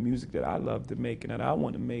 the music that I love to make and that I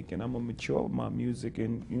want to make, and I'm gonna mature with my music.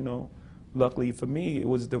 And, luckily for me, it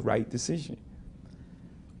was the right decision.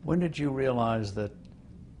 When did you realize that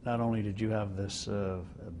not only did you have this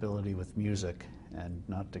ability with music and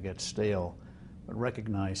not to get stale, but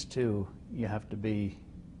recognize too, you have to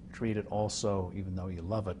treat it also, even though you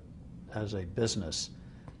love it, as a business?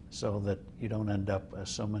 so that you don't end up, as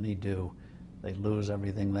so many do, they lose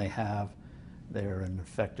everything they have, they're in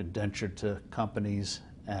effect indentured to companies,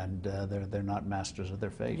 and they're not masters of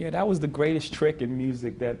their fate. Yeah, that was the greatest trick in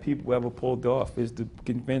music that people ever pulled off, is to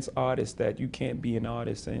convince artists that you can't be an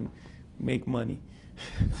artist and make money.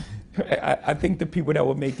 I think the people that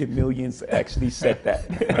were making millions actually set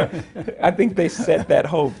that. I think they set that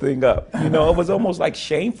whole thing up. You know, it was almost like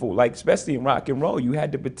shameful, like especially in rock and roll. You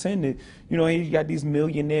had to pretend that, you know, you got these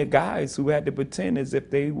millionaire guys who had to pretend as if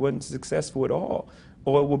they weren't successful at all,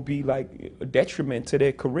 or it would be like a detriment to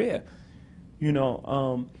their career. You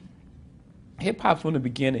know, hip hop from the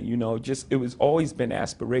beginning, you know, it was always been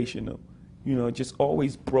aspirational. You know, just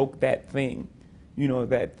always broke that thing. You know,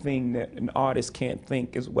 that thing that an artist can't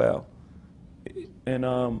think as well. And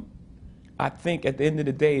I think at the end of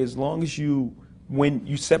the day, as long as when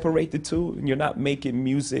you separate the two and you're not making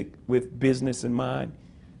music with business in mind,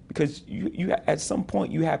 because you at some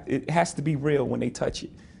point it has to be real when they touch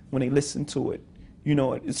it, when they listen to it. You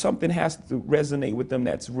know, something has to resonate with them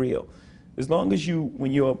that's real. As long as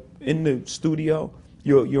when you're in the studio,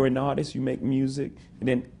 you're an artist, you make music, and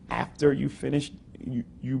then after you finish,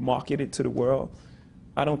 you market it to the world,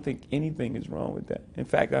 I don't think anything is wrong with that. In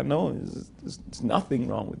fact, I know there's nothing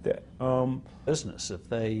wrong with that. Business, if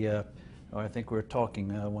they, I think we were talking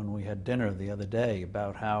when we had dinner the other day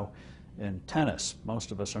about how in tennis,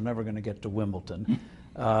 most of us are never going to get to Wimbledon.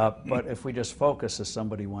 But if we just focus, as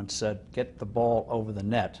somebody once said, get the ball over the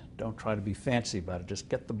net. Don't try to be fancy about it. Just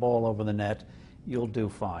get the ball over the net. You'll do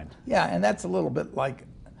fine. Yeah, and that's a little bit like,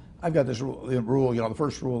 I've got this rule, you know, the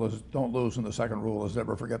first rule is don't lose, and the second rule is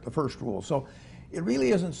never forget the first rule. So it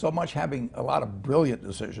really isn't so much having a lot of brilliant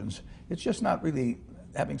decisions. It's just not really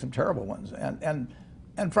having some terrible ones.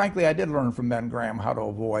 And frankly, I did learn from Ben Graham how to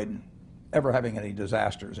avoid ever having any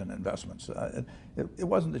disasters in investments. It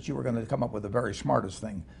wasn't that you were going to come up with the very smartest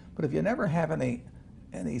thing, but if you never have any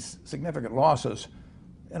significant losses,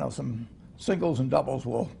 you know, some singles and doubles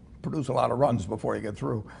will produce a lot of runs before you get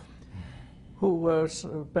through. Who was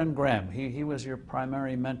Ben Graham? He was your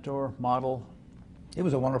primary mentor, model? He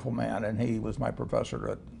was a wonderful man, and he was my professor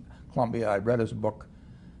at Columbia. I read his book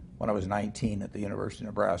when I was 19 at the University of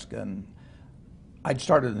Nebraska, and I'd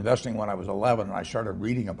started investing when I was 11, and I started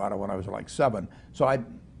reading about it when I was like 7. So I'd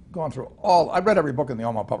gone through I read every book in the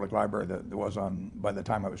Omaha Public Library that there was by the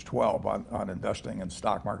time I was 12 on investing and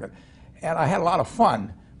stock market. And I had a lot of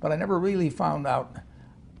fun, but I never really found out,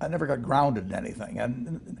 I never got grounded in anything.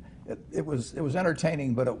 And it was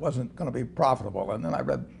entertaining, but it wasn't going to be profitable. And then I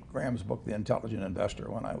read Graham's book, The Intelligent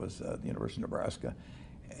Investor, when I was at the University of Nebraska.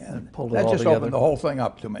 And that just opened the whole thing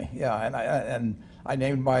up to me. Yeah, and I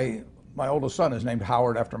named my oldest son is named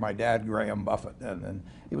Howard after my dad, Graham Buffett, and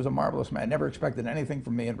he was a marvelous man. Never expected anything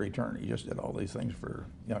from me in return. He just did all these things for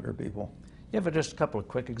younger people. You have just a couple of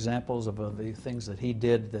quick examples of the things that he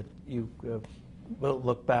did that you will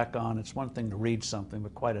look back on? It's one thing to read something,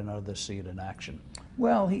 but quite another to see it in action.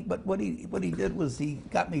 Well, but what he did was he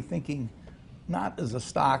got me thinking, not as a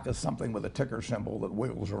stock as something with a ticker symbol that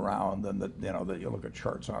wiggles around and that that you look at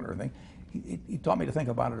charts on or anything. He taught me to think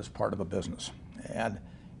about it as part of a business, and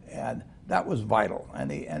that was vital.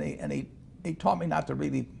 And he taught me not to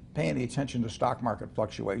really pay any attention to stock market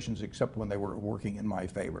fluctuations except when they were working in my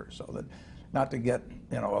favor, so that not to get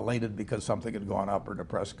elated because something had gone up or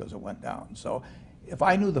depressed because it went down. So if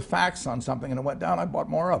I knew the facts on something and it went down, I bought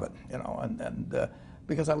more of it, and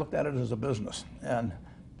because I looked at it as a business. And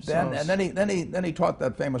then he taught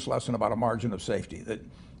that famous lesson about a margin of safety, that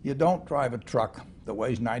you don't drive a truck that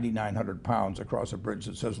weighs 9,900 pounds across a bridge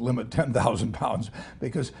that says limit 10,000 pounds,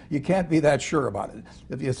 because you can't be that sure about it.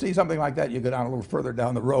 If you see something like that, you go down a little further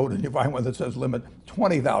down the road and you find one that says limit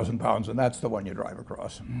 20,000 pounds, and that's the one you drive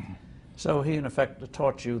across. So he, in effect,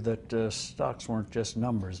 taught you that stocks weren't just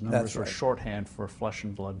numbers. Numbers were shorthand for flesh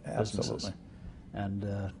and blood businesses. Absolutely.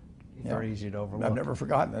 And very easy to overlook. I've never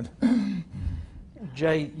forgotten it.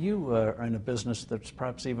 Jay, you are in a business that's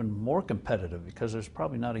perhaps even more competitive, because there's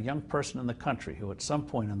probably not a young person in the country who at some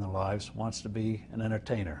point in their lives wants to be an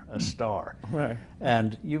entertainer, a star. Right.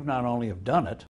 And you've not only have done it,